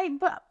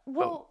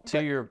 But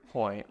to your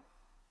point,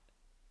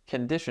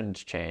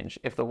 conditions change.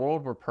 If the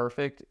world were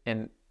perfect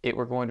and it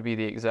were going to be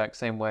the exact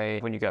same way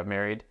when you got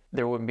married,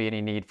 there wouldn't be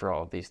any need for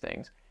all of these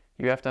things.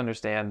 You have to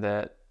understand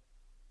that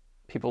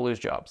people lose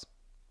jobs.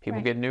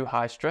 People get new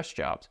high-stress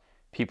jobs.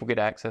 People get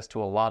access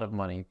to a lot of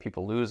money.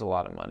 People lose a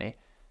lot of money.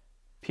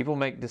 People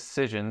make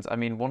decisions. I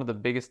mean, one of the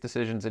biggest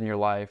decisions in your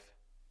life,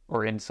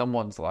 or in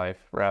someone's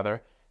life,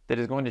 rather, that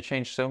is going to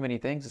change so many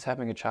things is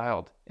having a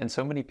child. And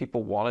so many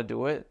people want to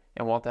do it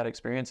and want that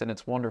experience, and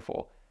it's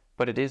wonderful.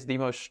 But it is the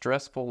most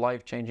stressful,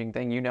 life-changing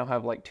thing. You now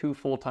have like 2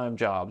 full-time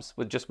jobs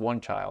with just 1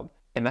 child.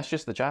 And that's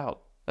just the child.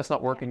 That's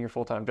not working your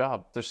full-time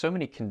job. There's so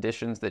many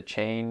conditions that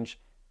change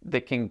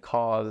that can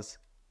cause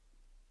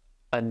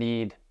a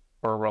need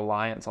or a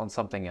reliance on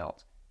something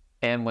else.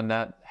 And when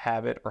that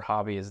habit or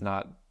hobby is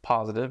not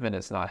positive and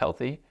it's not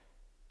healthy,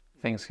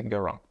 things can go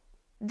wrong.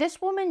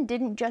 This woman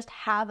didn't just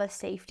have a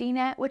safety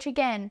net, which,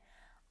 again,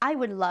 I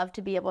would love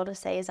to be able to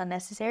say is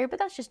unnecessary, but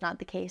that's just not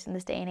the case in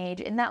this day and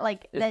age. And that,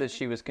 like, it's that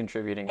she was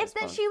contributing his funds.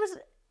 It's that she was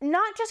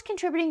not just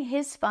contributing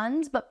his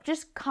funds, but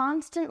just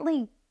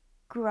constantly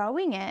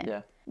growing it.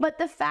 Yeah. But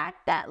the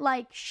fact that,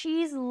 like,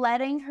 she's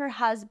letting her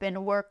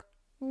husband work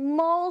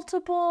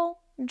multiple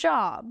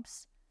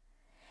jobs,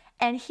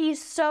 and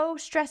he's so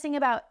stressing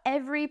about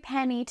every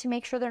penny to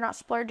make sure they're not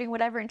splurging,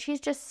 whatever, and she's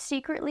just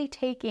secretly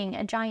taking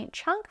a giant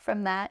chunk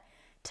from that,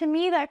 to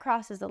me, that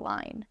crosses the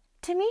line.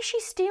 To me,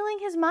 she's stealing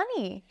his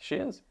money. She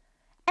is.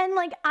 And,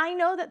 like, I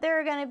know that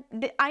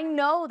I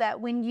know that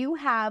when you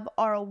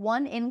are a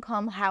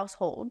 1-income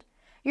household,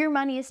 your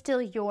money is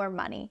still your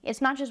money.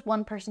 It's not just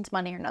one person's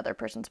money or another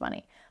person's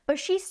money. But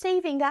she's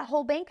saving that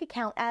whole bank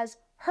account as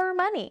her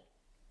money.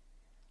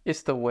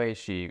 It's the way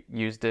she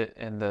used it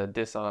and the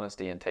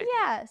dishonesty in taking it.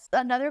 Yes.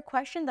 Another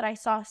question that I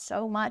saw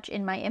so much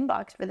in my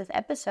inbox for this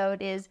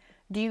episode is,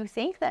 do you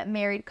think that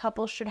married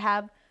couples should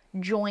have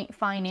joint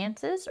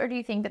finances, or do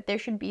you think that there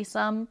should be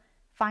some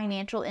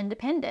financial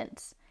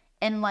independence?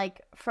 And like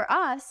for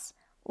us,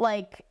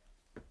 like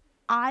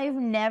I've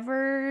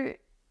never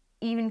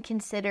even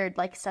considered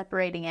like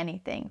separating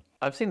anything.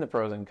 I've seen the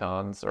pros and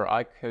cons, or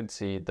I could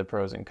see the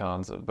pros and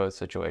cons of both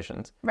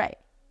situations. Right.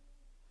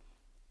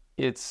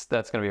 That's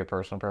going to be a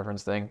personal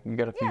preference thing. You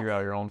got to figure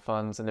out your own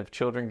funds, and if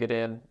children get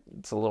in,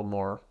 it's a little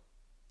more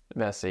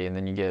messy, and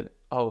then you get,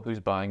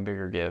 who's buying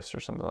bigger gifts or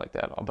something like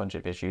that, a bunch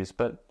of issues.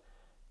 But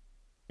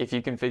if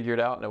you can figure it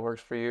out and it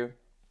works for you,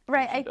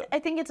 right. I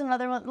think it's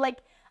another one.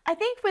 Like, I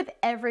think with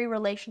every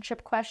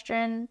relationship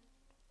question,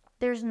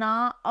 there's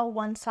not a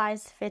one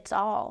size fits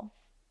all.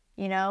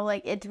 You know,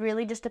 like it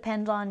really just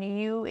depends on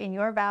you and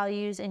your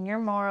values and your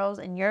morals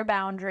and your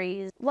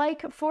boundaries.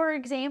 Like, for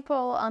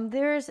example,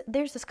 there's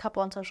this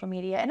couple on social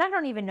media, and I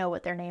don't even know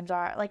what their names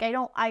are. Like,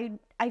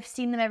 I've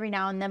seen them every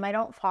now and then. I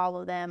don't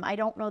follow them. I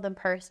don't know them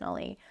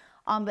personally.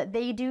 But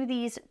they do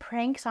these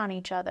pranks on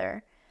each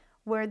other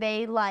where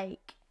they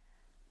like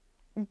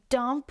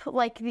dump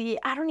like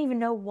I don't even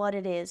know what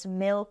it is,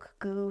 milk,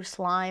 goo,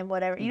 slime,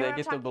 whatever. You know they what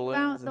get I'm the talking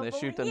balloons about? and they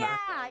shoot them.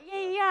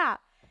 Yeah.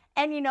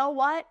 And you know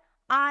what?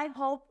 I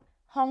hope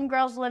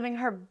homegirl's living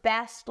her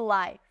best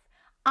life.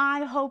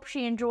 I hope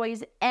she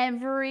enjoys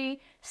every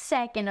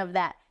second of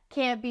that.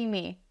 Can't be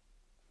me.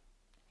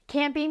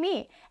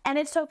 And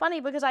it's so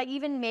funny because I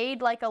even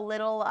made like a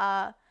little,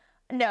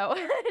 no,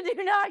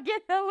 do not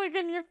get that look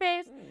in your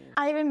face.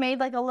 I even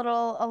made like a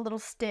little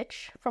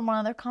stitch from one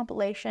of their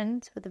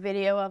compilations with a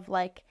video of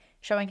like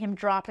showing him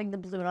dropping the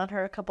balloon on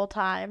her a couple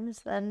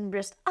times and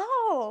just,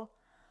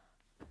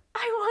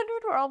 I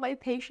wondered where all my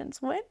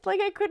patience went. Like,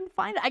 I couldn't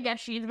find it. I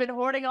guess she's been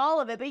hoarding all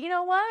of it. But you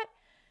know what?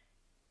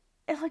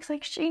 It looks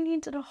like she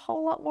needs it a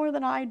whole lot more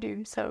than I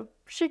do. So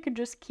she could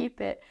just keep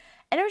it.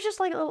 And it was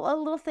just like a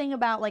little thing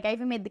about, like, I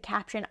even made the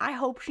caption, I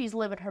hope she's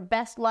living her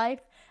best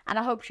life. And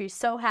I hope she's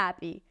so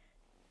happy.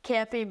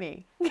 Can't be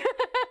me.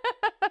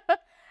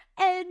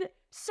 And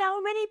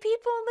so many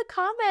people in the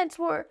comments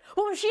were,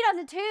 well, she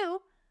does it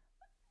too.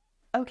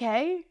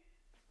 Okay.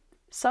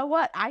 So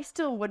what? I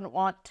still wouldn't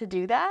want to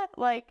do that.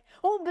 Like,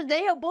 but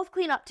they both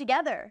clean up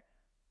together.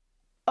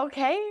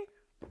 Okay.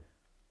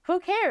 Who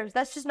cares?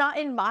 That's just not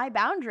in my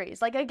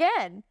boundaries. Like,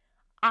 again,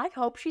 I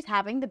hope she's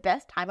having the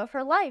best time of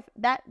her life.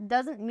 That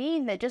doesn't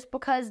mean that just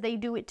because they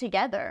do it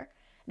together,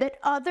 that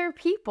other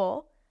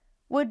people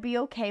would be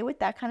okay with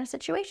that kind of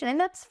situation. And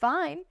that's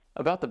fine.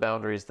 About the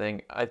boundaries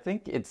thing, I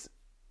think it's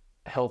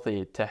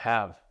healthy to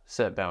have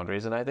set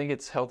boundaries, and I think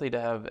it's healthy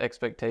to have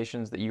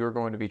expectations that you're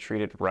going to be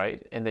treated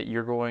right and that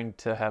you're going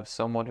to have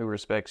someone who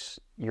respects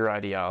your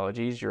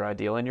ideologies, your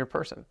ideal, and your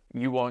person.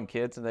 You want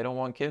kids and they don't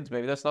want kids,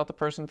 maybe that's not the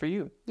person for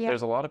you. Yeah.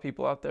 There's a lot of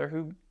people out there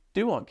who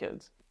do want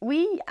kids.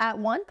 We at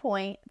one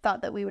point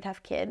thought that we would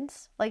have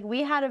kids. Like,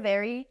 we had a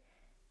very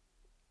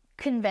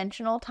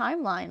conventional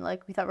timeline.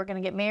 Like, we thought we were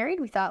going to get married.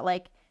 We thought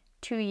like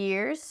 2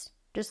 years,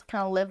 just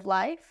kind of live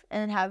life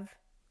and have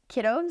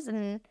kiddos.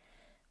 And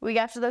we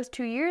got to those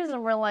 2 years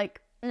and we're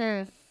like,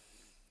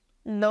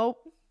 nope.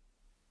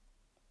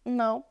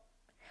 No.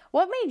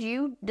 What made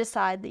you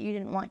decide that you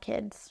didn't want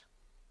kids?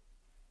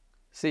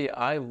 See,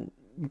 I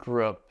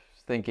grew up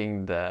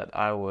thinking that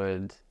I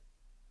would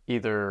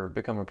either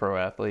become a pro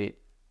athlete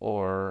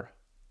or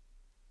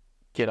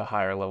get a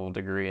higher level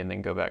degree and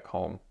then go back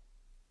home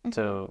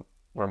to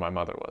where my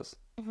mother was.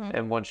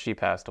 And once she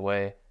passed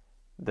away,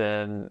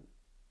 then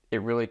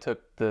it really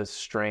took the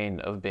strain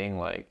of being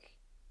like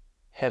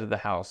head of the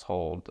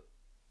household,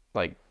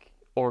 like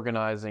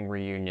organizing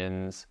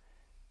reunions,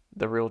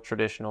 the real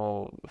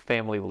traditional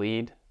family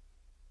lead,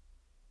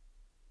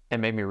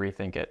 and made me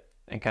rethink it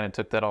and kind of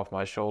took that off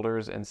my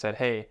shoulders and said,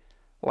 hey,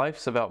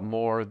 life's about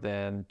more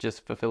than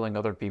just fulfilling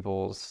other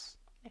people's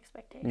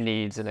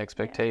needs and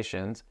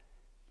expectations.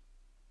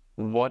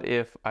 Yeah. What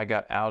if I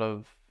got out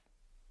of,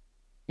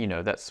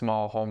 that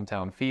small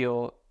hometown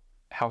feel?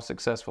 How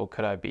successful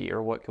could I be,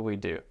 or what could we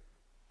do?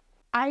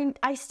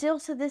 I still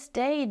to this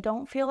day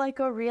don't feel like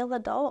a real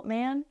adult,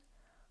 man.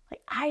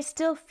 Like, I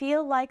still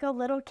feel like a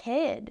little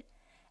kid.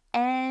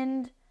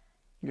 And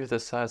you're the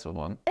size of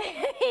one.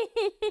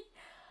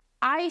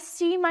 I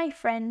see my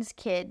friends'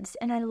 kids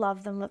and I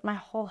love them with my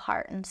whole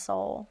heart and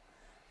soul.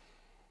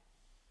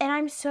 And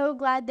I'm so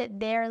glad that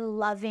they're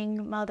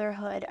loving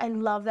motherhood. I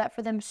love that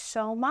for them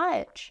so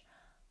much.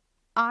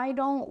 I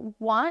don't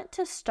want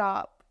to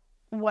stop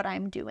what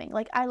I'm doing.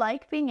 Like, I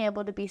like being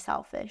able to be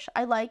selfish.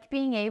 I like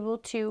being able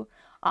to,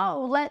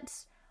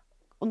 let's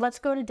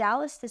go to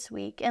Dallas this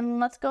week and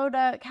let's go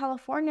to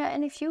California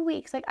in a few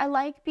weeks. Like, I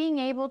like being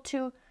able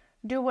to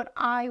do what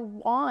I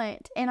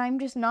want, and I'm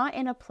just not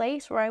in a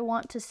place where I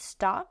want to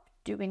stop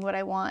doing what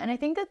I want. And I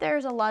think that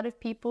there's a lot of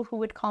people who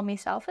would call me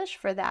selfish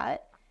for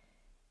that.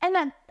 And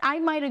that I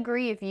might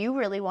agree if you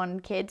really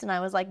wanted kids and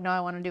I was like, no,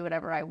 I want to do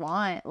whatever I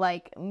want.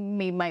 Like,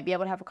 we might be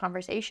able to have a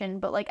conversation.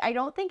 But like, I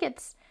think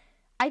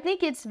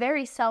it's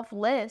very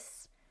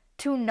selfless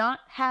to not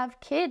have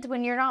kids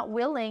when you're not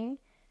willing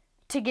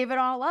to give it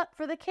all up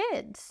for the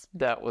kids.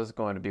 That was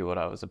going to be what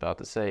I was about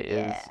to say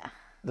is Yeah.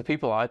 the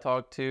people I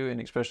talk to, and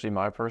especially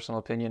my personal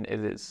opinion, it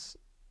is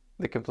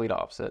the complete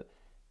opposite.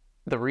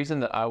 The reason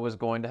that I was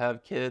going to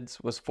have kids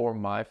was for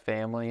my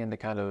family and to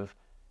kind of,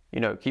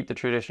 keep the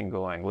tradition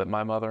going. Let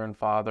my mother and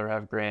father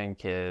have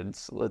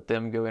grandkids. Let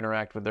them go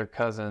interact with their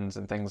cousins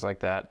and things like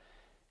that.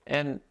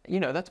 And,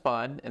 that's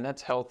fine and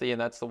that's healthy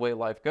and that's the way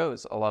life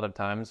goes a lot of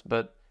times.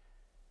 But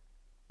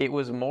it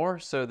was more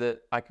so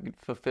that I could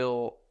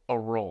fulfill a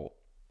role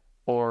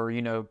or,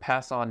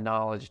 pass on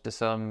knowledge to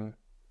some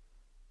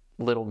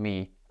little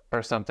me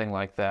or something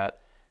like that.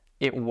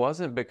 It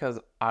wasn't because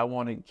I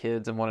wanted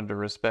kids and wanted to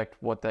respect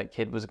what that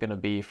kid was going to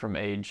be from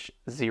age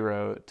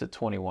 0 to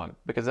 21,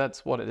 because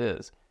that's what it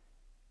is.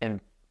 And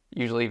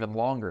usually even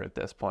longer at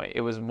this point.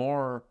 It was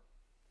more,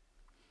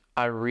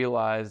 I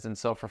realized and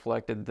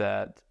self-reflected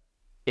that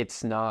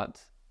it's not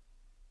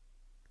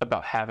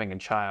about having a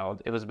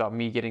child. It was about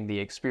me getting the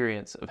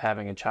experience of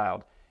having a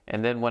child.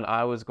 And then when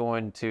I was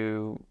going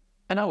to,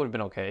 and I would have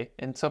been okay,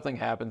 and something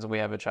happens and we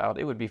have a child,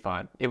 it would be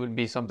fine. It would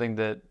be something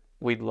that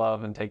we'd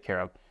love and take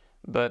care of.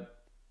 But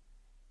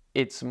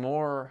it's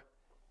more,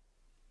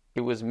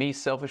 it was me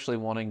selfishly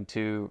wanting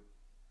to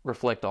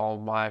reflect all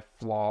my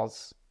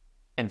flaws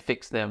and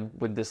fix them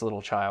with this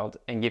little child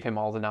and give him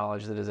all the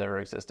knowledge that has ever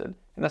existed.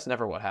 And that's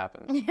never what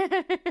happened.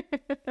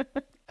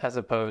 As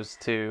opposed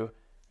to,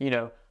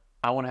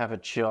 I want to have a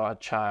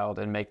child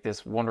and make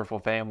this wonderful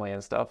family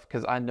and stuff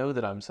because I know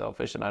that I'm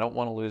selfish and I don't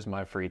want to lose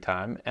my free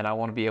time. And I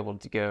want to be able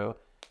to go,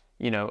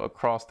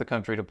 across the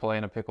country to play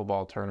in a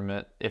pickleball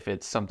tournament if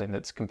it's something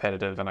that's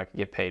competitive and I can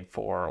get paid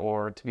for,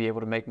 or to be able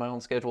to make my own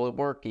schedule at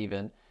work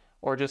even,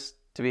 or just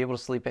to be able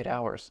to sleep 8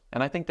 hours.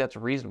 And I think that's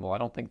reasonable. I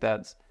don't think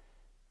that's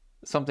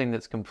something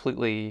that's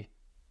completely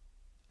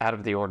out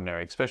of the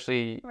ordinary,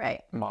 especially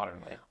Right.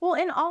 modernly. Well,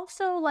 and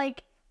also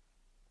like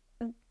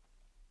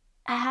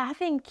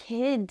having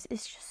kids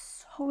is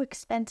just so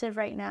expensive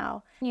right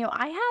now.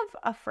 I have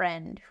a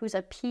friend who's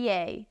a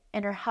PA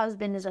and her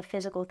husband is a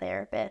physical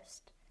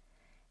therapist.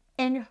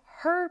 And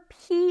her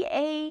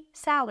PA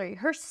salary,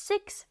 her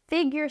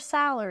 6-figure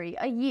salary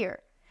a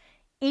year,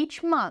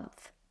 each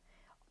month,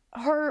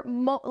 her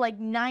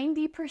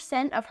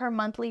 90% of her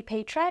monthly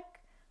paycheck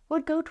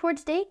would go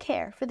towards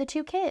daycare for the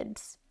 2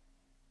 kids.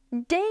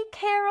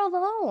 Daycare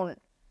alone.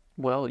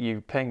 Well,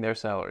 you're paying their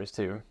salaries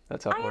too.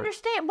 That's how it I works.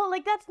 understand. Well,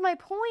 that's my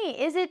point.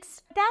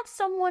 That's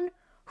someone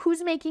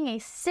who's making a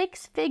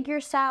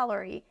 6-figure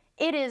salary.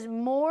 It is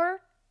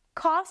more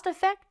cost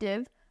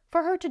effective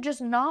for her to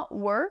just not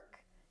work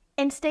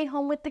and stay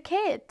home with the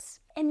kids.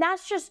 And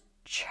that's just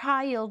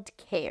child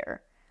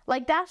care.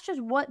 That's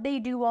just what they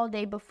do all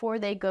day before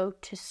they go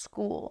to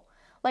school.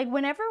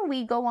 Whenever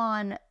we go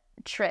on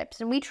trips,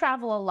 and we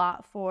travel a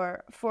lot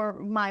for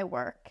my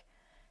work,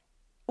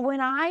 when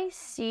I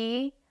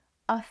see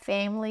a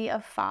family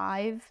of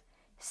 5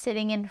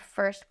 sitting in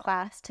first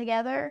class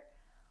together,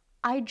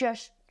 I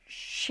just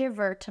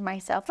shiver to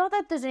myself. Not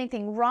that there's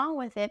anything wrong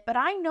with it, but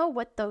I know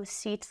what those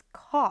seats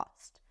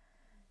cost.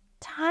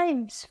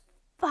 Times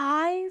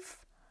 5?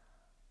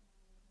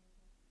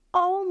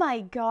 Oh my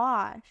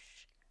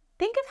gosh.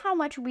 Think of how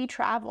much we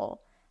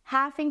travel,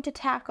 having to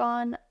tack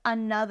on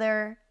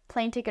another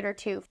plane ticket or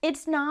 2.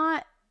 It's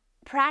not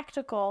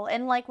practical.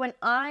 And when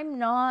I'm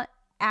not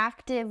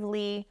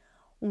actively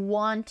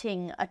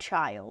wanting a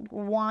child,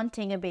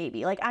 wanting a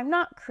baby, I'm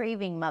not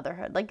craving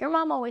motherhood. Your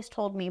mom always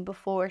told me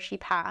before she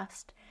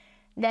passed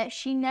that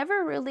she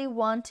never really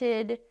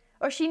wanted,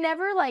 or she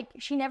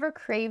never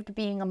craved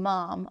being a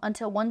mom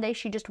until one day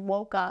she just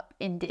woke up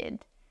and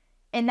did.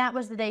 And that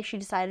was the day she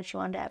decided she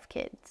wanted to have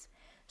kids.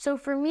 So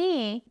for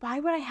me, why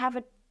would I have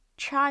a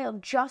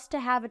child just to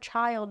have a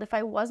child if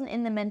I wasn't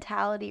in the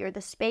mentality or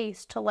the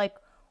space to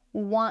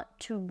want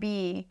to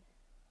be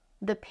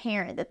the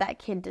parent that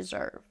kid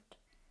deserved?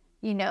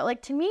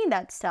 To me,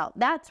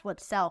 that's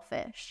what's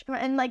selfish.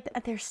 And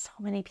there's so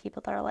many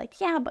people that are like,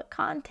 yeah, but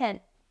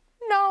content.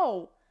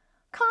 No,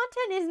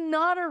 content is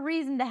not a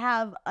reason to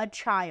have a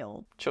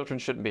child. Children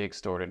shouldn't be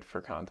extorted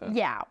for content.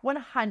 Yeah,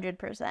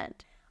 100%.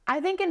 I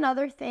think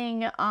another thing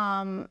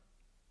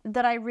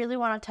that I really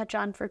want to touch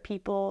on for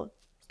people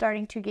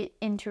starting to get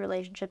into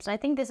relationships, and I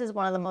think this is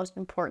one of the most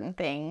important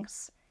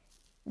things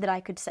that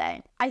I could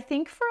say. I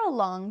think for a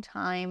long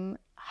time,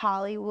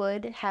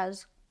 Hollywood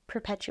has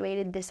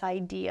perpetuated this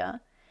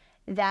idea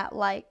that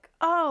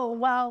oh,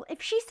 well,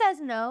 if she says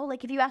no,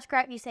 if you ask her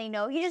out and you say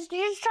no, you just try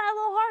a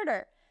little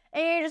harder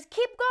and you just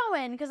keep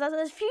going, because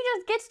if she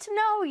just gets to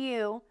know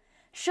you,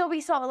 she'll be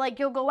so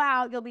you'll go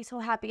out, you'll be so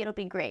happy, it'll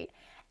be great.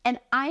 And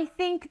I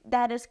think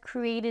that has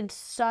created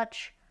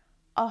such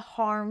a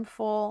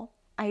harmful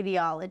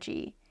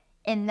ideology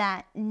in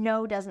that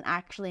no doesn't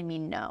actually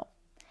mean no.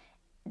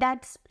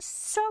 That's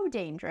so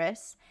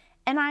dangerous.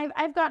 And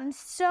I've gotten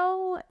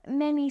so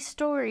many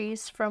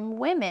stories from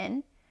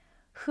women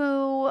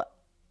who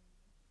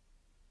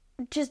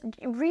just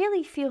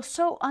really feel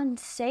so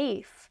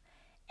unsafe.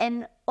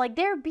 And like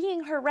they're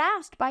being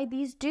harassed by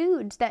these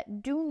dudes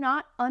that do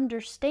not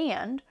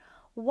understand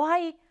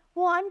why.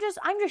 Well, I'm just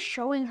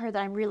showing her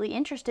that I'm really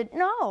interested.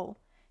 No.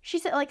 She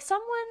said, like,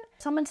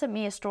 someone sent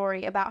me a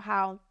story about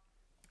how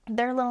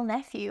their little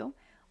nephew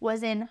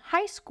was in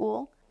high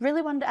school,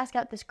 really wanted to ask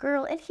out this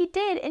girl, and he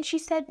did, and she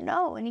said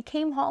no. And he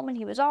came home and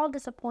he was all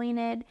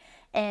disappointed,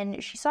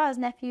 and she saw his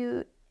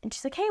nephew and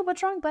she's like, hey,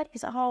 what's wrong, bud?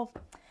 He's like, oh,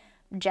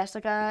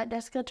 Jessica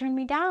turned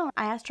me down.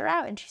 I asked her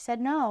out and she said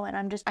no,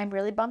 and I'm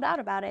really bummed out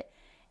about it.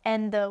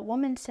 And the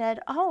woman said,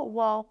 oh,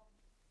 well,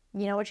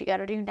 you know what you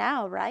gotta do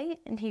now, right?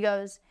 And he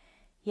goes,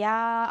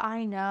 yeah,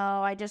 I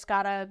know. I just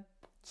gotta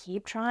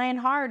keep trying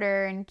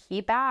harder and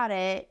keep at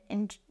it.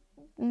 And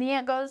the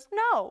aunt goes,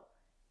 no,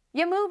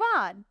 you move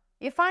on.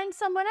 You find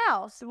someone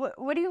else.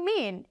 What do you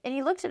mean? And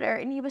he looked at her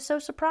and he was so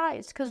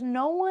surprised because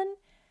no one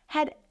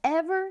had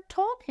ever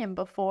told him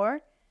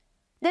before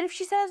that if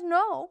she says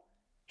no,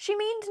 she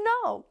means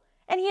no.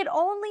 And he had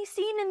only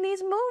seen in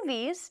these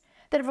movies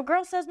that if a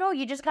girl says no,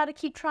 you just got to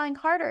keep trying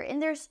harder.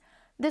 And there's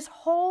this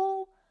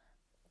whole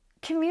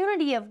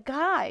community of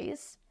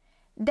guys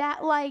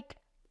that, like,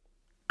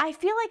 I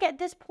feel like at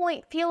this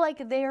point feel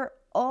like they're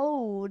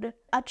owed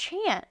a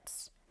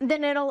chance.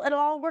 Then it'll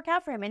all work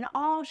out for him. And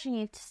all she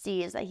needs to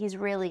see is that he's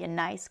really a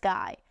nice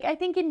guy. I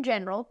think in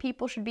general,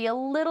 people should be a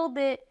little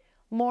bit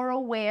more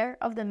aware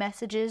of the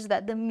messages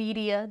that the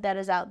media that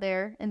is out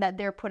there and that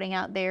they're putting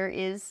out there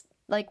is,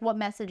 like, what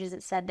message is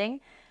it sending?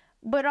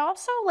 But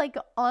also, like,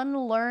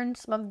 unlearn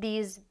some of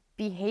these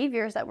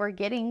behaviors that we're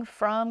getting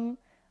from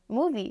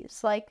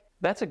movies. Like,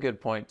 that's a good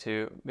point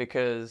too,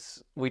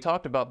 because we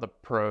talked about the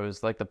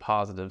pros, like the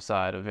positive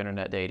side of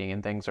internet dating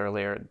and things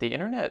earlier. The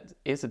internet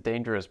is a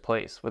dangerous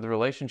place, with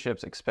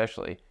relationships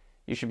especially.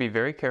 You should be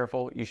very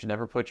careful. You should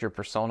never put your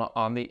persona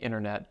on the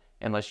internet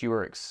unless you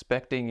are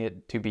expecting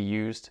it to be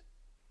used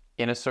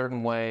in a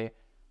certain way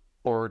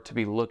or to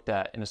be looked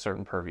at in a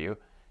certain purview.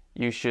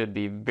 You should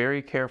be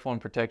very careful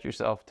and protect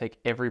yourself. Take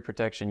every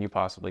protection you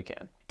possibly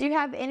can. Do you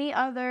have any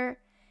other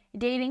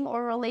dating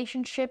or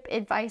relationship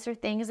advice or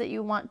things that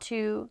you want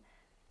to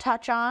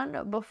touch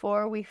on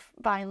before we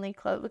finally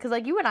close? Because,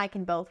 like, you and I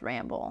can both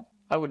ramble.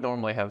 I would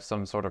normally have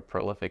some sort of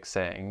prolific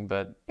saying,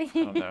 but I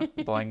don't know,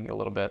 blanking a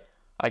little bit.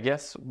 I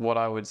guess what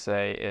I would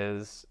say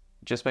is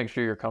just make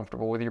sure you're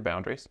comfortable with your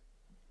boundaries.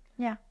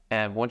 Yeah.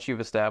 And once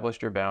you've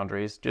established your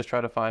boundaries, just try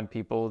to find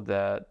people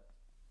that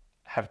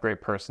have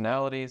great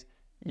personalities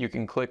you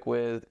can click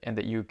with and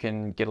that you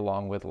can get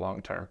along with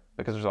long term.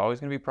 Because there's always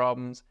going to be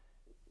problems.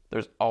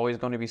 There's always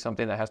going to be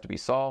something that has to be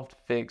solved,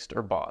 fixed,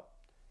 or bought.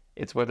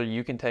 It's whether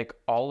you can take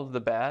all of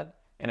the bad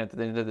and at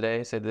the end of the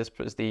day say this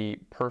is the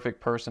perfect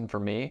person for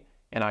me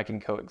and I can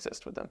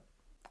coexist with them.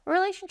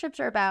 Relationships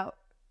are about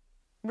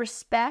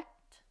respect,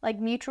 like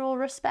mutual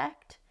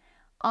respect,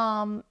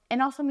 and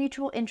also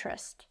mutual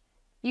interest.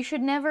 You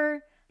should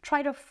never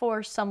try to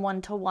force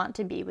someone to want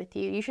to be with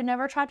you. You should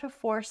never try to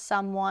force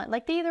someone,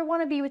 like, they either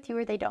want to be with you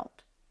or they don't.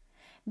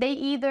 They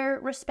either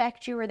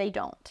respect you or they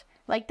don't.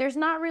 Like, there's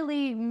not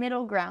really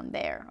middle ground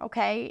there,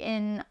 okay?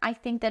 And I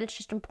think that it's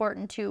just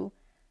important to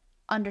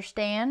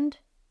understand,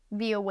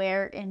 be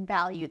aware, and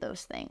value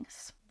those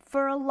things.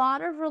 For a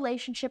lot of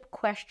relationship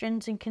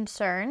questions and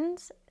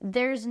concerns,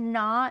 there's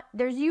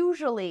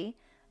usually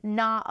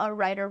not a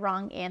right or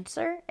wrong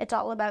answer. It's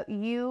all about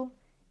you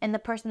and the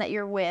person that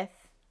you're with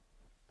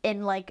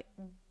and, like,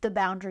 the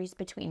boundaries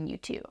between you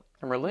two.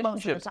 And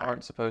relationships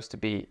aren't supposed to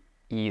be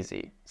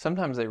easy.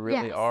 Sometimes they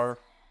really are.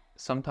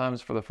 Sometimes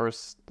for the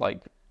first,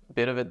 like,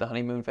 bit of it, the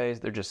honeymoon phase,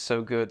 they're just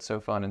so good, so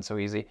fun, and so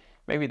easy.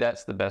 Maybe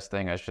that's the best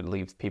thing I should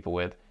leave people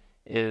with,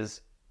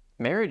 is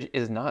marriage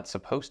is not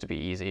supposed to be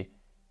easy.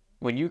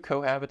 When you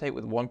cohabitate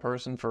with one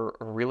person for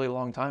a really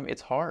long time,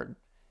 it's hard.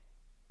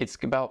 It's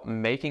about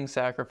making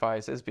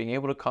sacrifices, being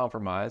able to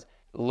compromise,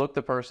 look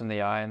the person in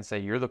the eye and say,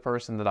 you're the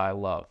person that I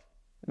love,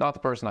 not the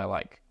person I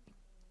like.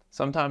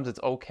 Sometimes it's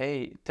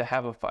okay to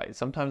have a fight.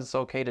 Sometimes it's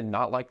okay to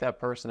not like that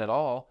person at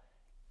all.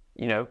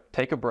 You know,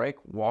 take a break,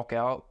 walk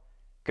out,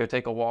 go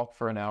take a walk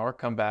for an hour,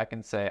 come back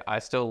and say, I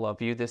still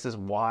love you. This is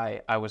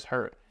why I was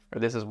hurt, or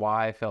this is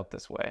why I felt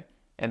this way.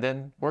 And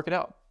then work it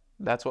out.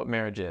 That's what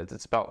marriage is.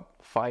 It's about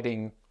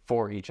fighting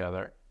for each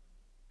other,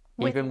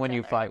 even when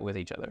you fight with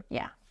each other.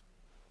 Yeah.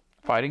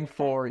 Fighting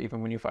for,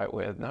 even when you fight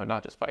with. No,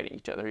 not just fighting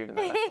each other. Even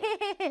though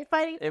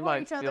fighting for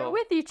each other,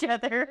 with each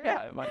other.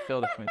 Yeah, it might feel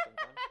different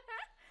sometimes.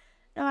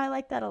 No, I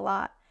like that a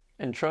lot.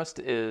 And trust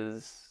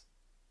is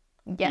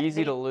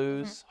easy to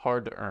lose,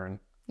 hard to earn.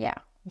 Yeah.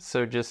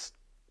 So just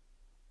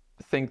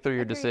think through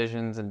your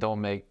decisions and don't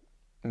make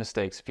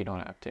mistakes if you don't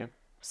have to.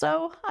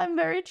 So I'm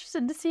very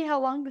interested to see how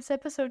long this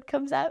episode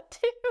comes out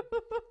to.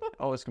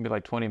 Oh, it's going to be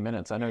like 20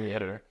 minutes. I know the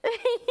editor.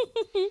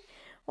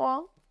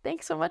 Well,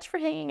 thanks so much for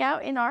hanging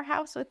out in our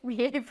house with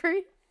me,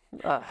 Avery.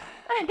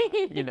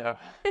 You know,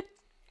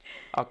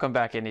 I'll come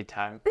back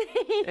anytime.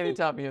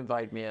 Anytime you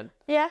invite me in.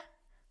 Yeah.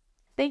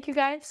 Thank you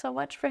guys so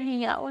much for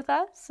hanging out with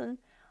us. And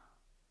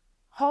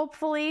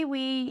hopefully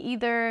we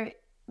either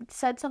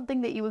said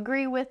something that you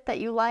agree with, that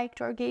you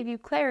liked, or gave you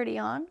clarity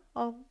on.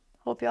 Oh,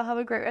 Hope y'all have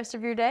a great rest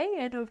of your day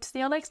and hope to see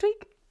y'all next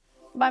week.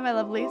 Bye, my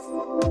lovelies.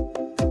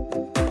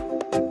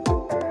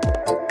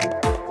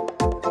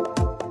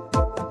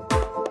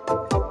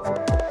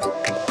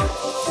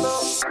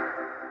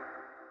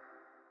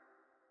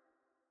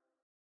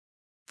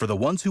 For the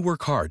ones who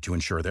work hard to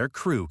ensure their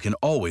crew can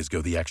always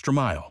go the extra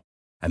mile,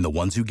 and the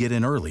ones who get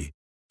in early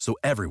so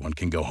everyone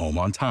can go home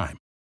on time,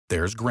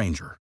 there's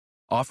Grainger,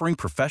 offering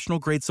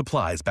professional-grade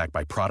supplies backed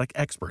by product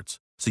experts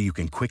so you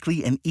can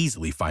quickly and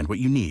easily find what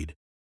you need.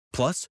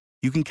 Plus,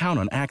 you can count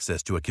on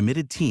access to a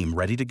committed team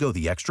ready to go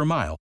the extra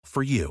mile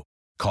for you.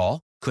 Call,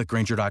 click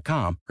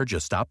Grainger.com, or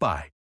just stop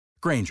by.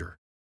 Grainger,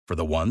 for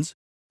the ones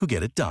who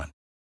get it done.